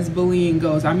far as bullying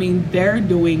goes. I mean, they're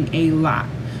doing a lot.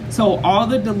 So all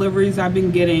the deliveries I've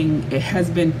been getting, it has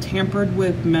been tampered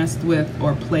with, messed with,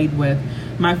 or played with.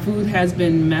 My food has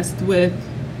been messed with.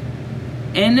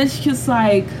 And it's just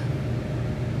like,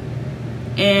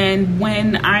 and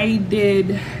when I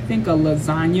did, I think, a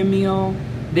lasagna meal,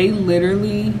 they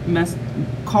literally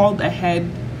called ahead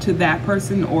to that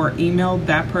person or emailed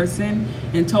that person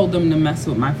and told them to mess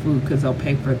with my food because they'll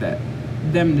pay for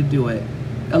them to do it,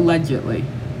 allegedly.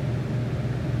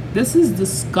 This is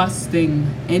disgusting.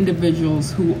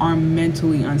 Individuals who are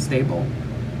mentally unstable.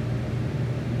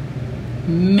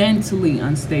 Mentally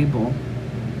unstable.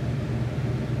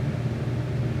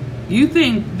 You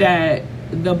think that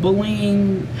the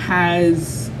bullying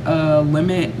has a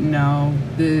limit? No,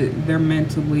 they're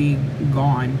mentally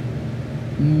gone.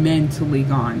 Mentally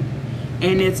gone.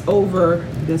 And it's over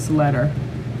this letter.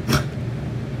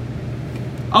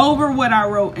 over what I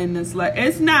wrote in this letter.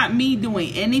 It's not me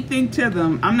doing anything to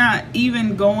them. I'm not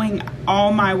even going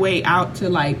all my way out to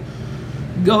like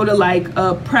go to like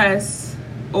a press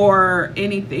or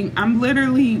anything. I'm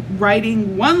literally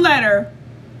writing one letter,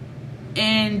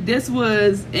 and this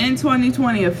was in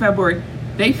 2020 of February.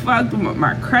 They fucked with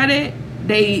my credit.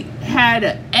 They had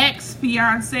an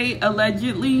ex-fiance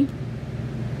allegedly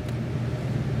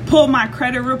pull my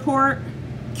credit report,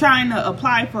 trying to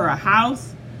apply for a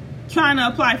house, trying to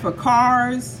apply for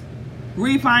cars,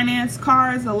 refinance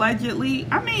cars allegedly.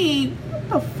 I mean, what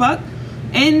the fuck?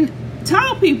 And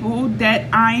tell people that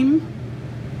I'm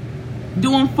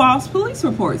doing false police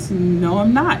reports. No,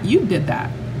 I'm not. You did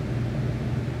that.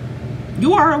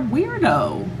 You are a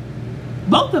weirdo.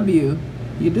 Both of you.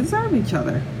 You deserve each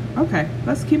other. Okay,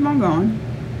 let's keep on going.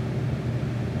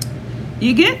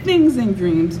 You get things in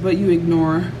dreams, but you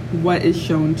ignore what is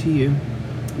shown to you.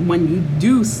 When you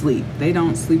do sleep, they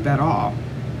don't sleep at all.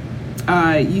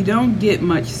 You don't get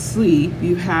much sleep.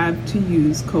 You have to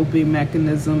use coping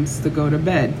mechanisms to go to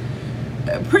bed.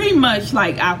 Pretty much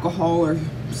like alcohol or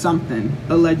something,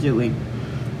 allegedly.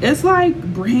 It's like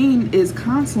brain is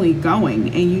constantly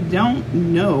going and you don't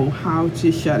know how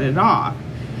to shut it off.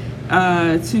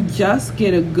 To just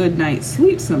get a good night's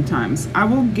sleep sometimes. I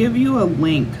will give you a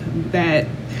link that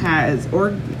has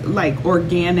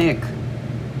organic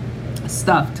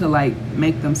stuff to like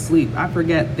make them sleep. I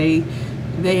forget, they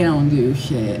don't do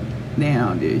shit. They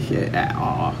don't do shit at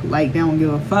all. Like, they don't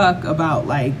give a fuck about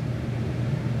like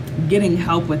getting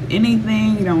help with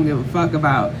anything. They don't give a fuck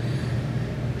about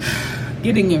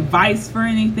getting advice for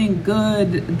anything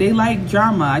good. They like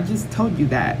drama. I just told you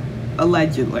that,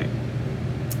 allegedly.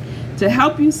 To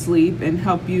help you sleep and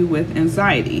help you with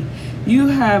anxiety. You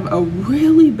have a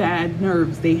really bad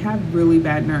nerves. They have really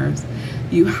bad nerves.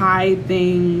 You hide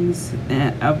things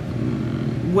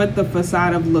with the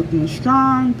facade of looking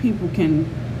strong. People can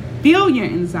feel your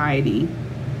anxiety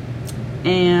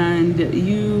and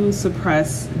you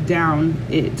suppress down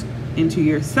it into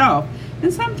yourself.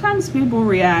 And sometimes people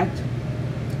react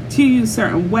to you a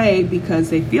certain way because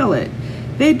they feel it.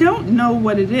 They don't know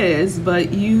what it is,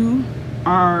 but you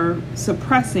are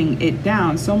suppressing it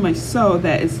down so much so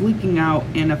that it's leaking out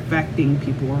and affecting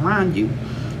people around you.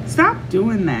 Stop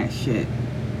doing that shit.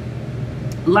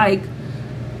 Like,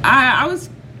 I was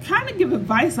trying to give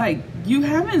advice, like, you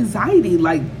have anxiety,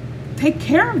 like, take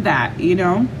care of that, you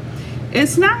know?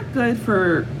 It's not good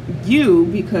for you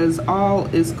because all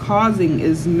it's causing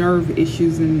is nerve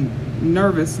issues and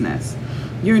nervousness.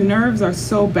 Your nerves are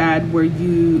so bad where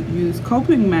you use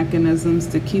coping mechanisms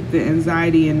to keep the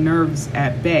anxiety and nerves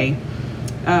at bay.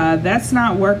 That's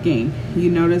not working. You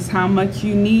notice how much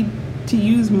you need to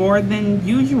use more than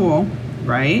usual,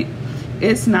 right?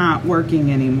 It's not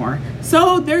working anymore.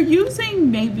 So they're using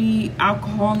maybe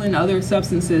alcohol and other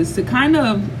substances to kind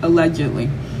of allegedly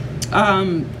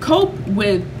cope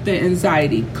with the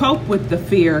anxiety, cope with the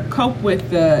fear, cope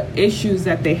with the issues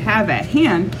that they have at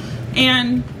hand.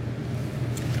 And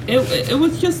it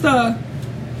was just a,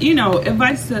 you know,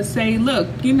 advice to say, look,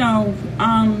 you know,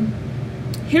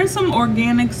 here's some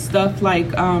organic stuff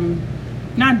like,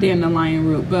 not dandelion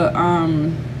root, but,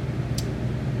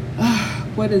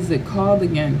 what is it called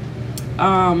again?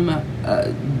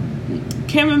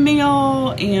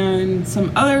 Chamomile and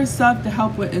some other stuff to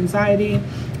help with anxiety.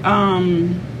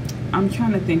 I'm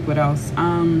trying to think what else.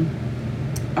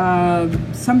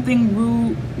 Something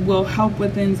root will help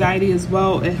with anxiety as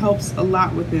well. It helps a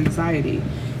lot with anxiety.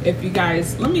 If you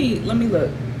guys, let me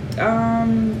look.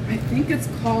 I think it's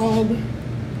called,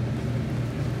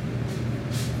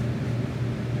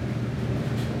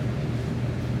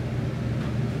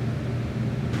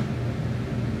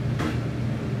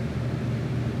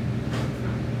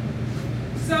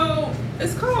 so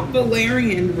it's called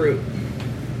valerian root.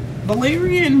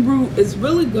 Valerian root is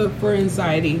really good for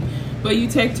anxiety, but you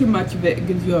take too much of it, it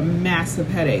gives you a massive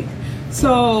headache.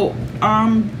 So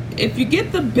if you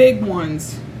get the big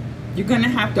ones, you're gonna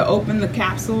have to open the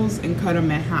capsules and cut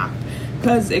them in half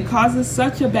because it causes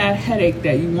such a bad headache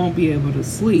that you won't be able to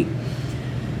sleep.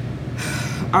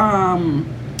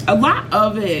 A lot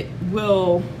of it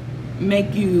will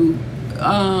make you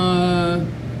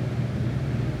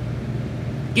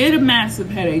get a massive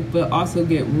headache, but also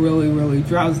get really, really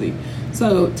drowsy.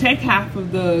 So take half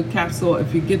of the capsule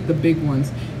if you get the big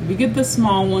ones. If you get the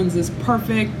small ones, it's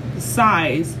perfect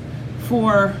size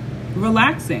for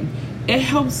relaxing. It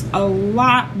helps a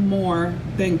lot more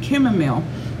than chamomile,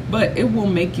 but it will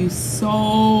make you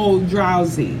so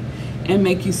drowsy and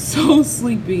make you so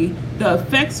sleepy. The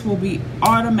effects will be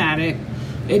automatic.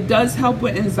 It does help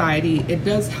with anxiety. It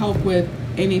does help with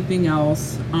anything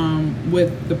else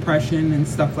with depression and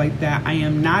stuff like that. I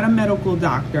am not a medical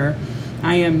doctor.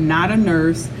 I am not a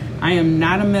nurse. I am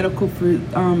not a medical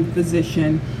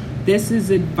physician. This is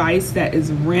advice that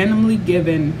is randomly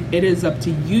given. It is up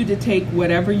to you to take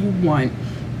whatever you want.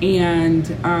 And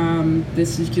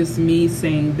this is just me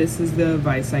saying this is the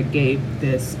advice I gave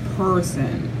this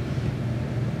person.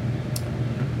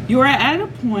 You are at a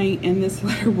point in this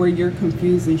letter where you're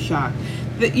confused and shocked.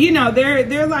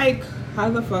 They're like, how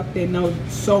the fuck they know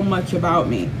so much about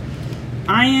me?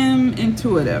 I am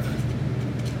intuitive.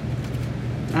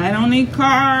 I don't need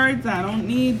cards. I don't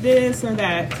need this or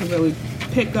that to really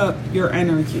pick up your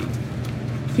energy.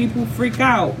 People freak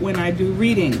out when I do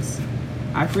readings.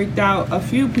 I freaked out a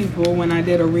few people when I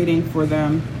did a reading for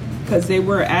them because they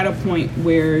were at a point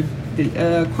where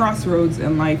the crossroads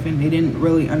in life and they didn't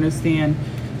really understand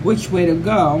which way to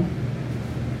go.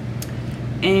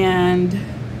 And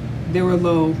they were a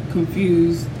little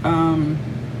confused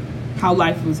how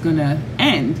life was going to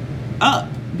end up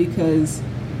because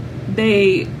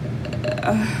they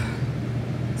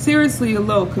seriously a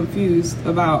little confused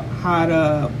about how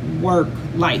to work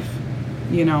life,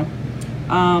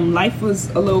 life was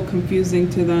a little confusing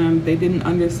to them. They didn't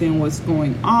understand what's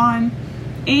going on,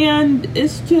 and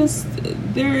it's just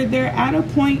they're at a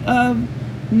point of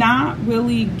not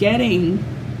really getting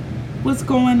what's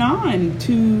going on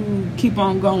to keep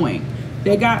on going.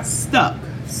 They got stuck.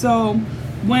 So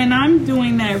when I'm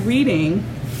doing that reading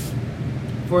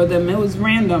for them, it was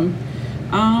random.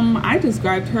 I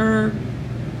described her,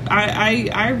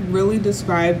 I really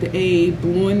described a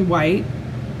blue and white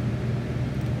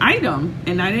item,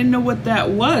 and I didn't know what that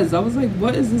was. I was like,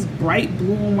 what is this bright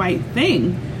blue and white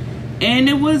thing? And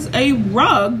it was a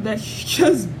rug that she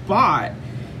just bought.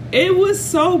 It was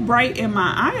so bright in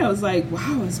my eye. I was like,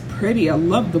 wow, it's pretty. I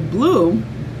love the blue.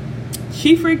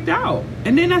 She freaked out.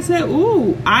 And then I said,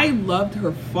 ooh, I loved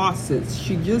her faucets.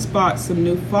 She just bought some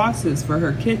new faucets for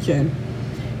her kitchen.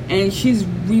 And she's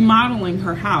remodeling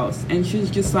her house. And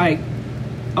she's just like,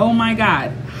 oh my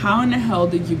God, how in the hell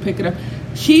did you pick it up?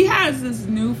 She has this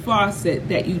new faucet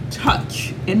that you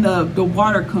touch and the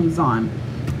water comes on.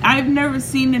 I've never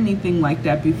seen anything like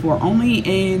that before, only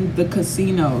in the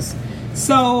casinos.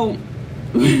 So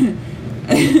back in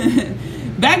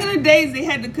the days, they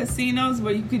had the casinos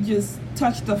where you could just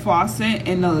touch the faucet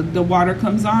and the water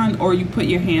comes on, or you put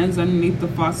your hands underneath the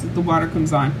faucet, the water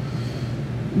comes on.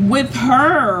 With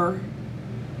her,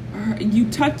 you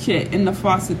touch it and the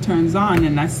faucet turns on,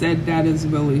 and I said, that is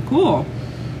really cool.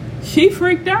 She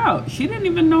freaked out. She didn't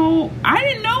even know. I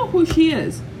didn't know who she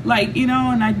is.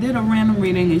 And I did a random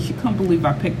reading, and she couldn't believe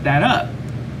I picked that up.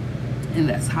 And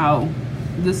that's how,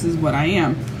 this is what I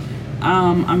am.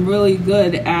 I'm really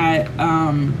good at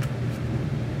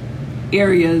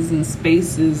areas and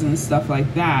spaces and stuff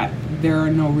like that. There are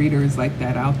no readers like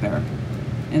that out there.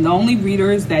 And the only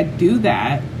readers that do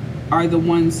that are the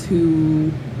ones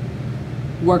who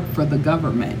work for the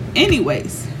government.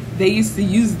 Anyways, they used to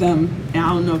use them, and I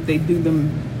don't know if they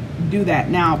do that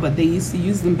now, but they used to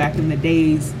use them back in the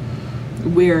days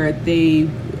where they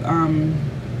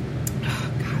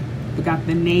forgot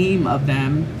the name of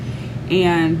them,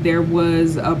 and there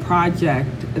was a project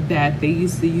that they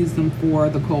used to use them for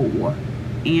the Cold War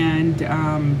and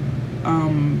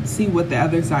see what the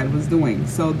other side was doing.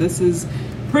 So this is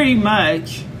pretty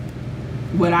much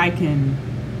what I can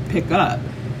pick up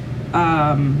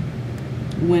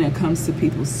when it comes to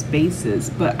people's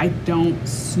spaces, but I don't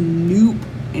snoop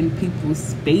in people's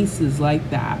spaces like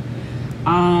that.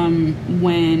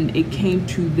 When it came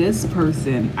to this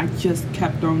person, I just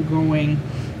kept on going.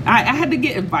 I had to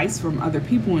get advice from other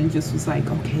people and just was like,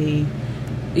 okay,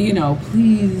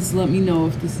 please let me know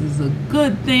if this is a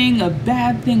good thing, a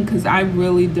bad thing, because I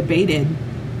really debated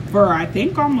for I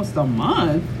think almost a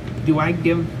month. Do I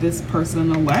give this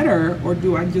person a letter or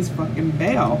do I just fucking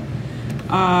bail?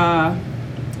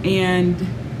 And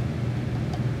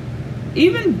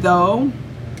even though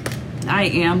I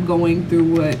am going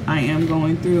through what I am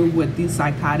going through with these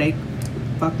psychotic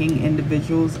fucking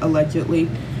individuals, allegedly,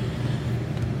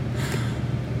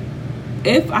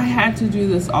 if I had to do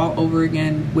this all over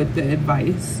again with the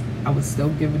advice, I would still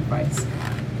give advice.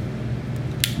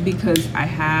 Because I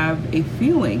have a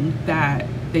feeling that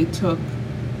they took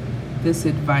this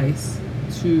advice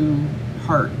to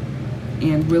heart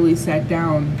and really sat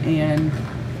down and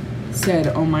said,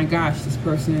 oh my gosh, this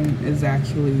person is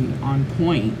actually on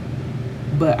point,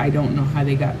 but I don't know how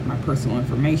they got my personal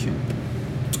information.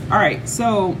 All right,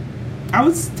 so I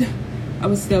would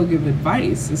still give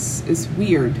advice. It's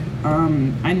weird.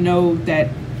 I know that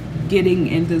getting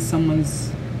into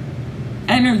someone's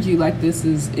energy like this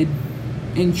is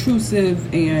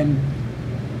intrusive and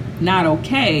not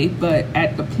okay, but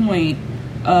at the point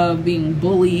of being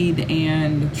bullied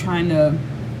and trying to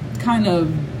kind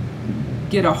of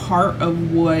get a heart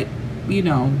of what, you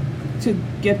know, to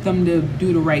get them to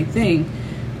do the right thing,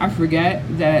 I forget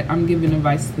that I'm giving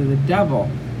advice to the devil.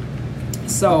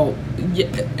 So,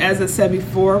 as I said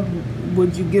before,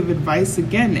 would you give advice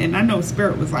again? And I know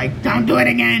Spirit was like, don't do it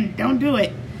again, don't do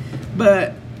it.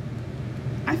 But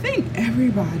I think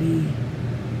everybody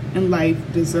in life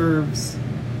deserves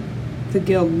to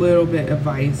get a little bit of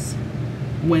advice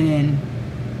when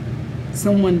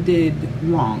someone did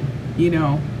wrong, you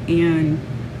know, and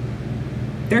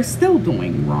they're still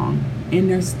doing wrong and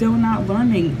they're still not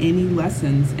learning any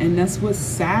lessons. And that's what's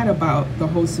sad about the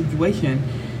whole situation.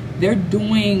 They're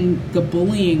doing the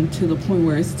bullying to the point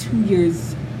where it's 2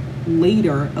 years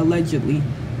later, allegedly,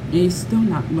 and you're still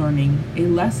not learning a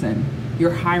lesson.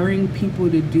 You're hiring people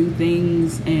to do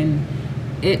things, and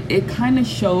it kind of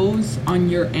shows on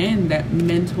your end that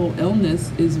mental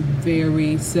illness is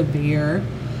very severe,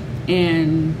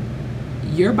 and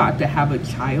you're about to have a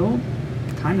child.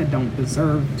 Kind of don't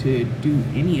deserve to do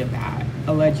any of that,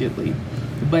 allegedly.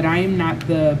 But I am not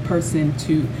the person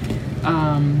to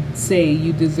say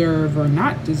you deserve or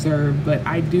not deserve, but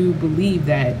I do believe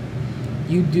that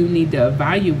you do need to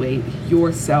evaluate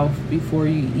yourself before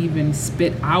you even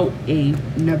spit out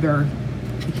another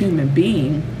human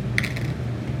being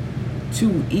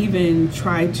to even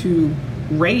try to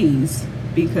raise,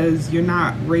 because you're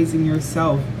not raising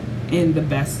yourself in the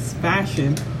best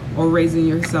fashion or raising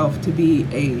yourself to be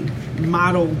a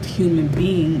modeled human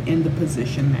being in the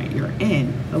position that you're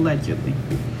in, allegedly.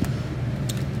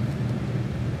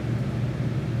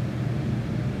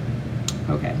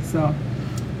 Okay, so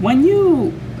when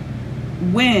you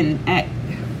win at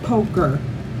poker,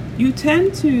 you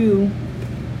tend to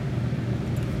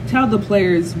tell the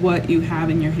players what you have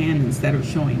in your hand instead of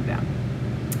showing them.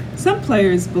 Some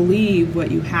players believe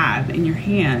what you have in your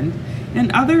hand,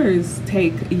 and others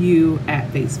take you at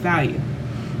face value.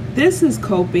 This is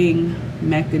coping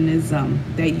mechanism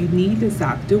that you need to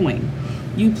stop doing.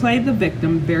 You play the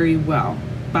victim very well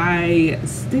by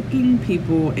sticking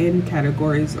people in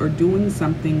categories or doing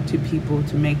something to people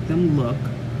to make them look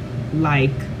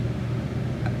like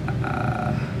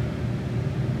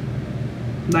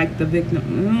the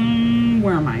victim.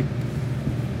 Where am I?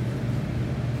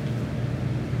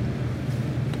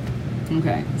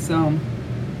 Okay, so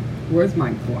where's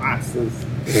my glasses?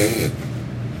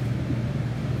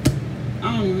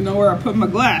 I don't even know where I put my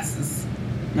glasses.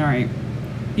 All right.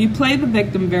 You play the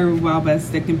victim very well by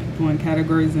sticking people in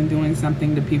categories and doing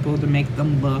something to people to make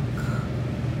them look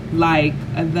like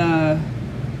the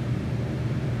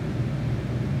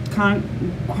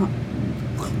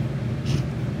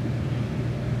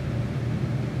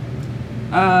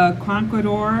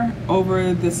conqueror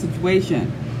over the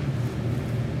situation.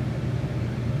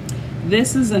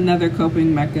 This is another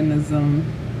coping mechanism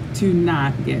to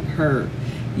not get hurt.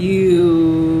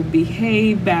 You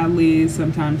behave badly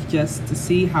sometimes just to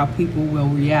see how people will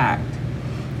react.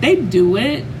 They do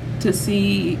it to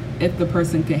see if the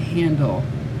person can handle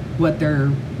what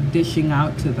they're dishing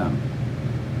out to them.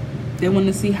 They want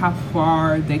to see how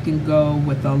far they can go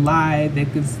with a lie. They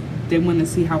want to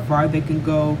see how far they can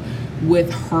go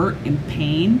with hurt and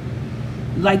pain.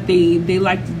 Like they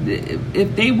like,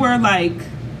 if they were like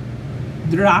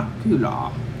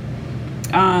Dracula,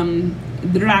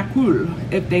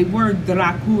 if they were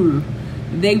Dracul,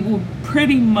 they would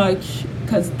pretty much,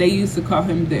 because they used to call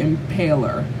him the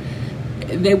Impaler,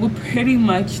 they would pretty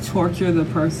much torture the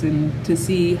person to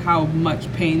see how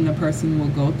much pain the person will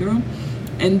go through,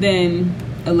 and then,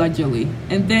 allegedly,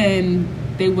 and then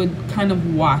they would kind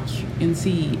of watch and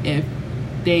see if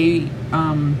they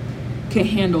can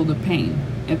handle the pain.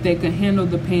 If they can handle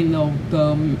the pain, they'll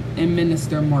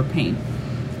administer more pain.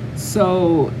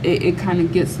 So it kind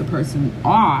of gets the person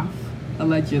off,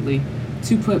 allegedly,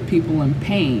 to put people in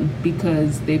pain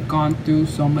because they've gone through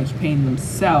so much pain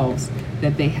themselves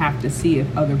that they have to see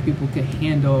if other people can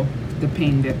handle the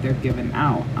pain that they're giving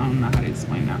out. I don't know how to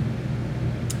explain that.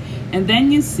 And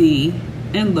then you see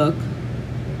and look,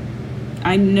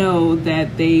 I know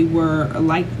that they were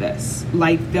like this.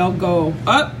 Like they'll go,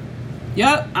 oh,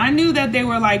 yep, I knew that they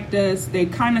were like this. They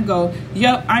kind of go,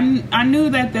 yep, I knew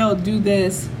that they'll do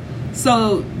this.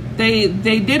 So they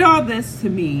did all this to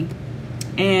me,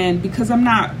 and because I'm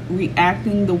not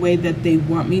reacting the way that they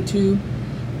want me to,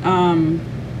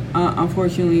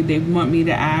 unfortunately they want me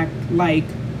to act like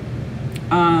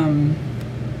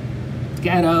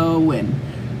ghetto and,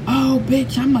 oh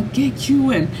bitch, I'm gonna get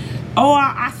you, and oh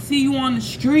I see you on the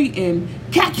street and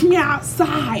catch me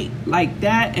outside, like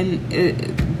that. And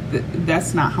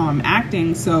that's not how I'm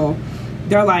acting. So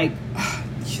they're like,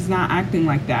 she's not acting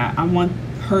like that. I want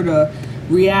her to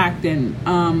react. And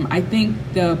I think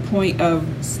the point of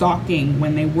stalking,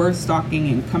 when they were stalking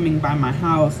and coming by my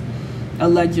house,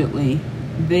 allegedly,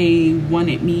 they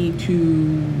wanted me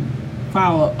to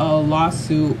file a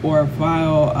lawsuit or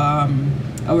file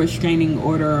a restraining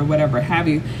order or whatever have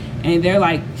you. And they're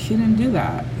like, she didn't do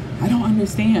that. I don't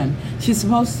understand. She's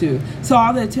supposed to. So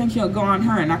all the attention will go on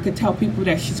her, and I could tell people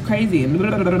that she's crazy, and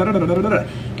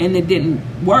it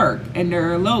didn't work. And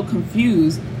they're a little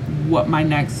confused what my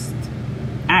next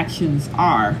actions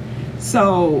are.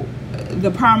 So the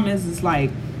problem is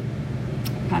like,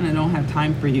 I kind of don't have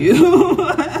time for you.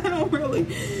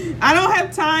 I don't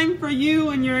have time for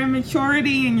you and your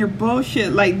immaturity and your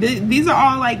bullshit. Like, these are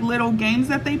all like little games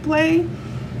that they play,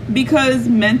 because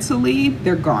mentally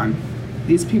they're gone.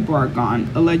 These people are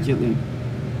gone, allegedly.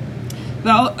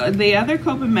 The other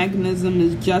coping mechanism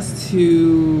is just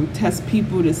to test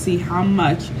people to see how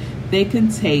much they can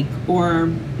take, or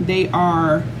they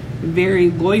are very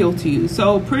loyal to you.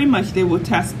 So pretty much they will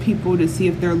test people to see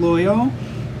if they're loyal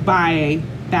by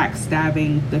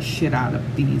backstabbing the shit out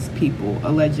of these people,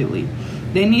 allegedly.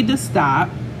 They need to stop.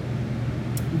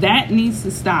 That needs to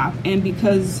stop. And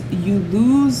because you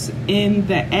lose in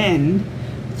the end,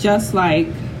 just like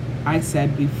I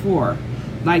said before,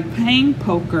 like playing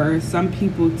poker, some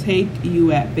people take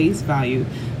you at face value,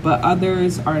 but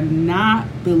others are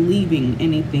not believing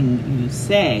anything you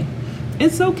say.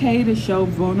 It's okay to show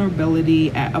vulnerability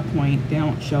at a point. They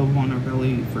don't show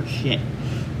vulnerability for shit.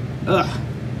 Ugh.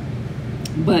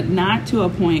 But not to a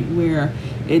point where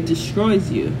it destroys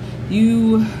you.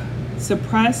 You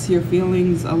suppress your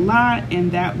feelings a lot,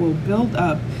 and that will build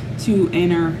up to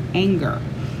inner anger.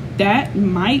 That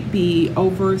might be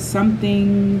over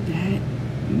something that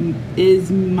is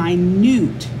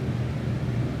minute.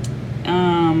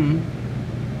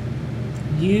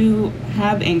 You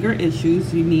have anger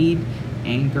issues. You need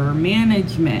anger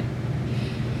management.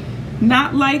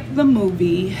 Not like the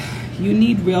movie. You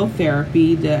need real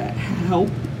therapy to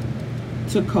help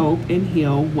to cope and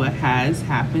heal what has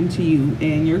happened to you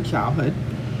in your childhood.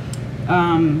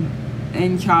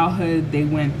 In childhood, they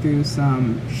went through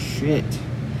some shit.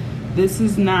 This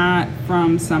is not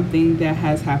from something that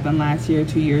has happened last year,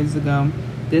 2 years ago.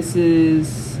 This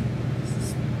is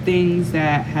things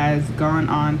that has gone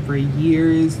on for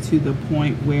years, to the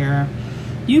point where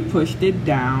you pushed it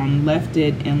down, left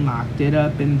it, and locked it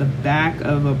up in the back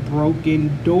of a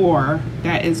broken door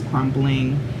that is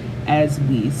crumbling as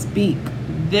we speak.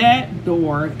 That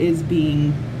door is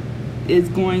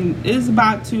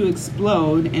about to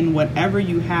explode, and whatever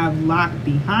you have locked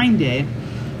behind it,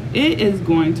 it is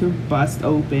going to bust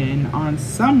open on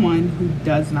someone who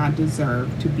does not deserve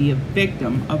to be a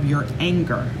victim of your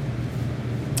anger.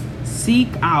 Seek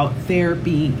out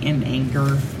therapy and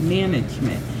anger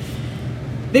management.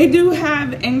 They do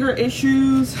have anger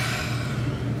issues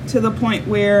to the point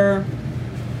where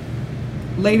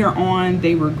later on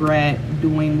they regret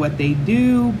doing what they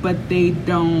do, but they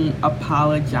don't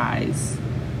apologize.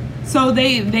 So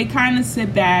they kind of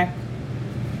sit back,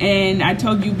 and I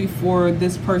told you before,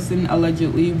 this person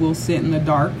allegedly will sit in the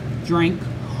dark, drink,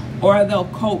 or they'll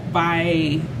cope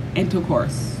by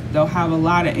intercourse. They'll have a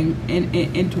lot of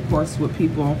intercourse with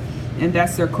people, and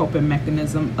that's their coping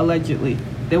mechanism, allegedly.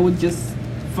 They would just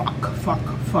fuck,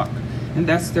 and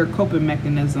that's their coping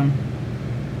mechanism.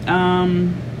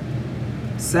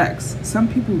 Sex. Some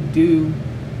people do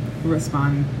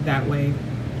respond that way,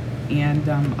 and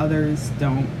others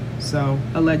don't. So,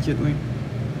 allegedly.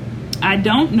 I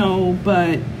don't know,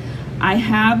 but I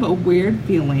have a weird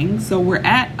feeling. So we're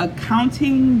at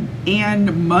accounting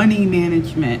and money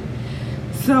management.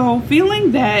 So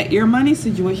feeling that your money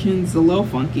situation is a little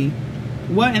funky.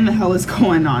 What in the hell is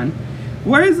going on?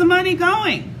 Where is the money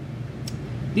going?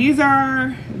 These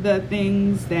are the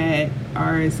things that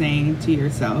are saying to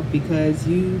yourself, because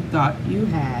you thought you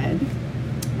had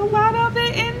a lot of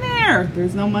it in there.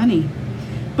 There's no money.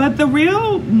 But the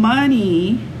real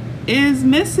money is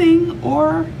missing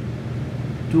or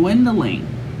dwindling.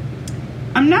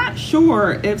 I'm not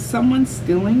sure if someone's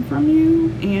stealing from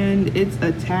you and it's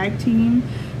a tag team,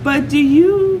 but do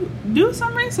you do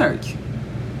some research?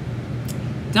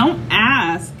 Don't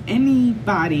ask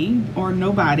anybody or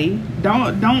nobody.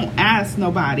 Don't ask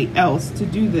nobody else to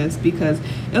do this, because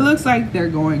it looks like they're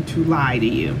going to lie to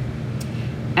you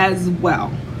as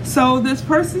well. So this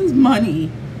person's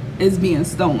money is being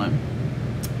stolen.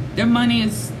 Their money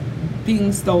is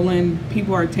being stolen.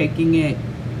 People are taking it.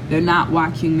 They're not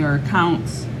watching their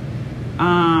accounts.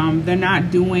 They're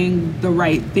not doing the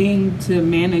right thing to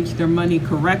manage their money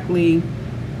correctly.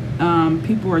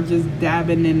 People are just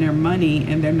dabbing in their money,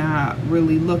 and they're not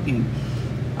really looking.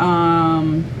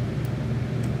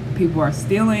 People are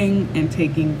stealing and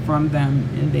taking from them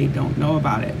and they don't know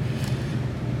about it.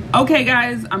 Okay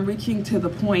guys, I'm reaching to the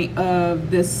point of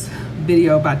this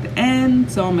video about to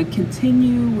end, so I'm gonna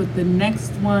continue with the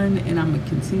next one and I'm gonna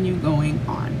continue going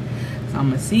on. So I'm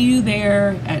gonna see you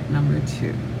there at number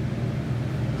 2.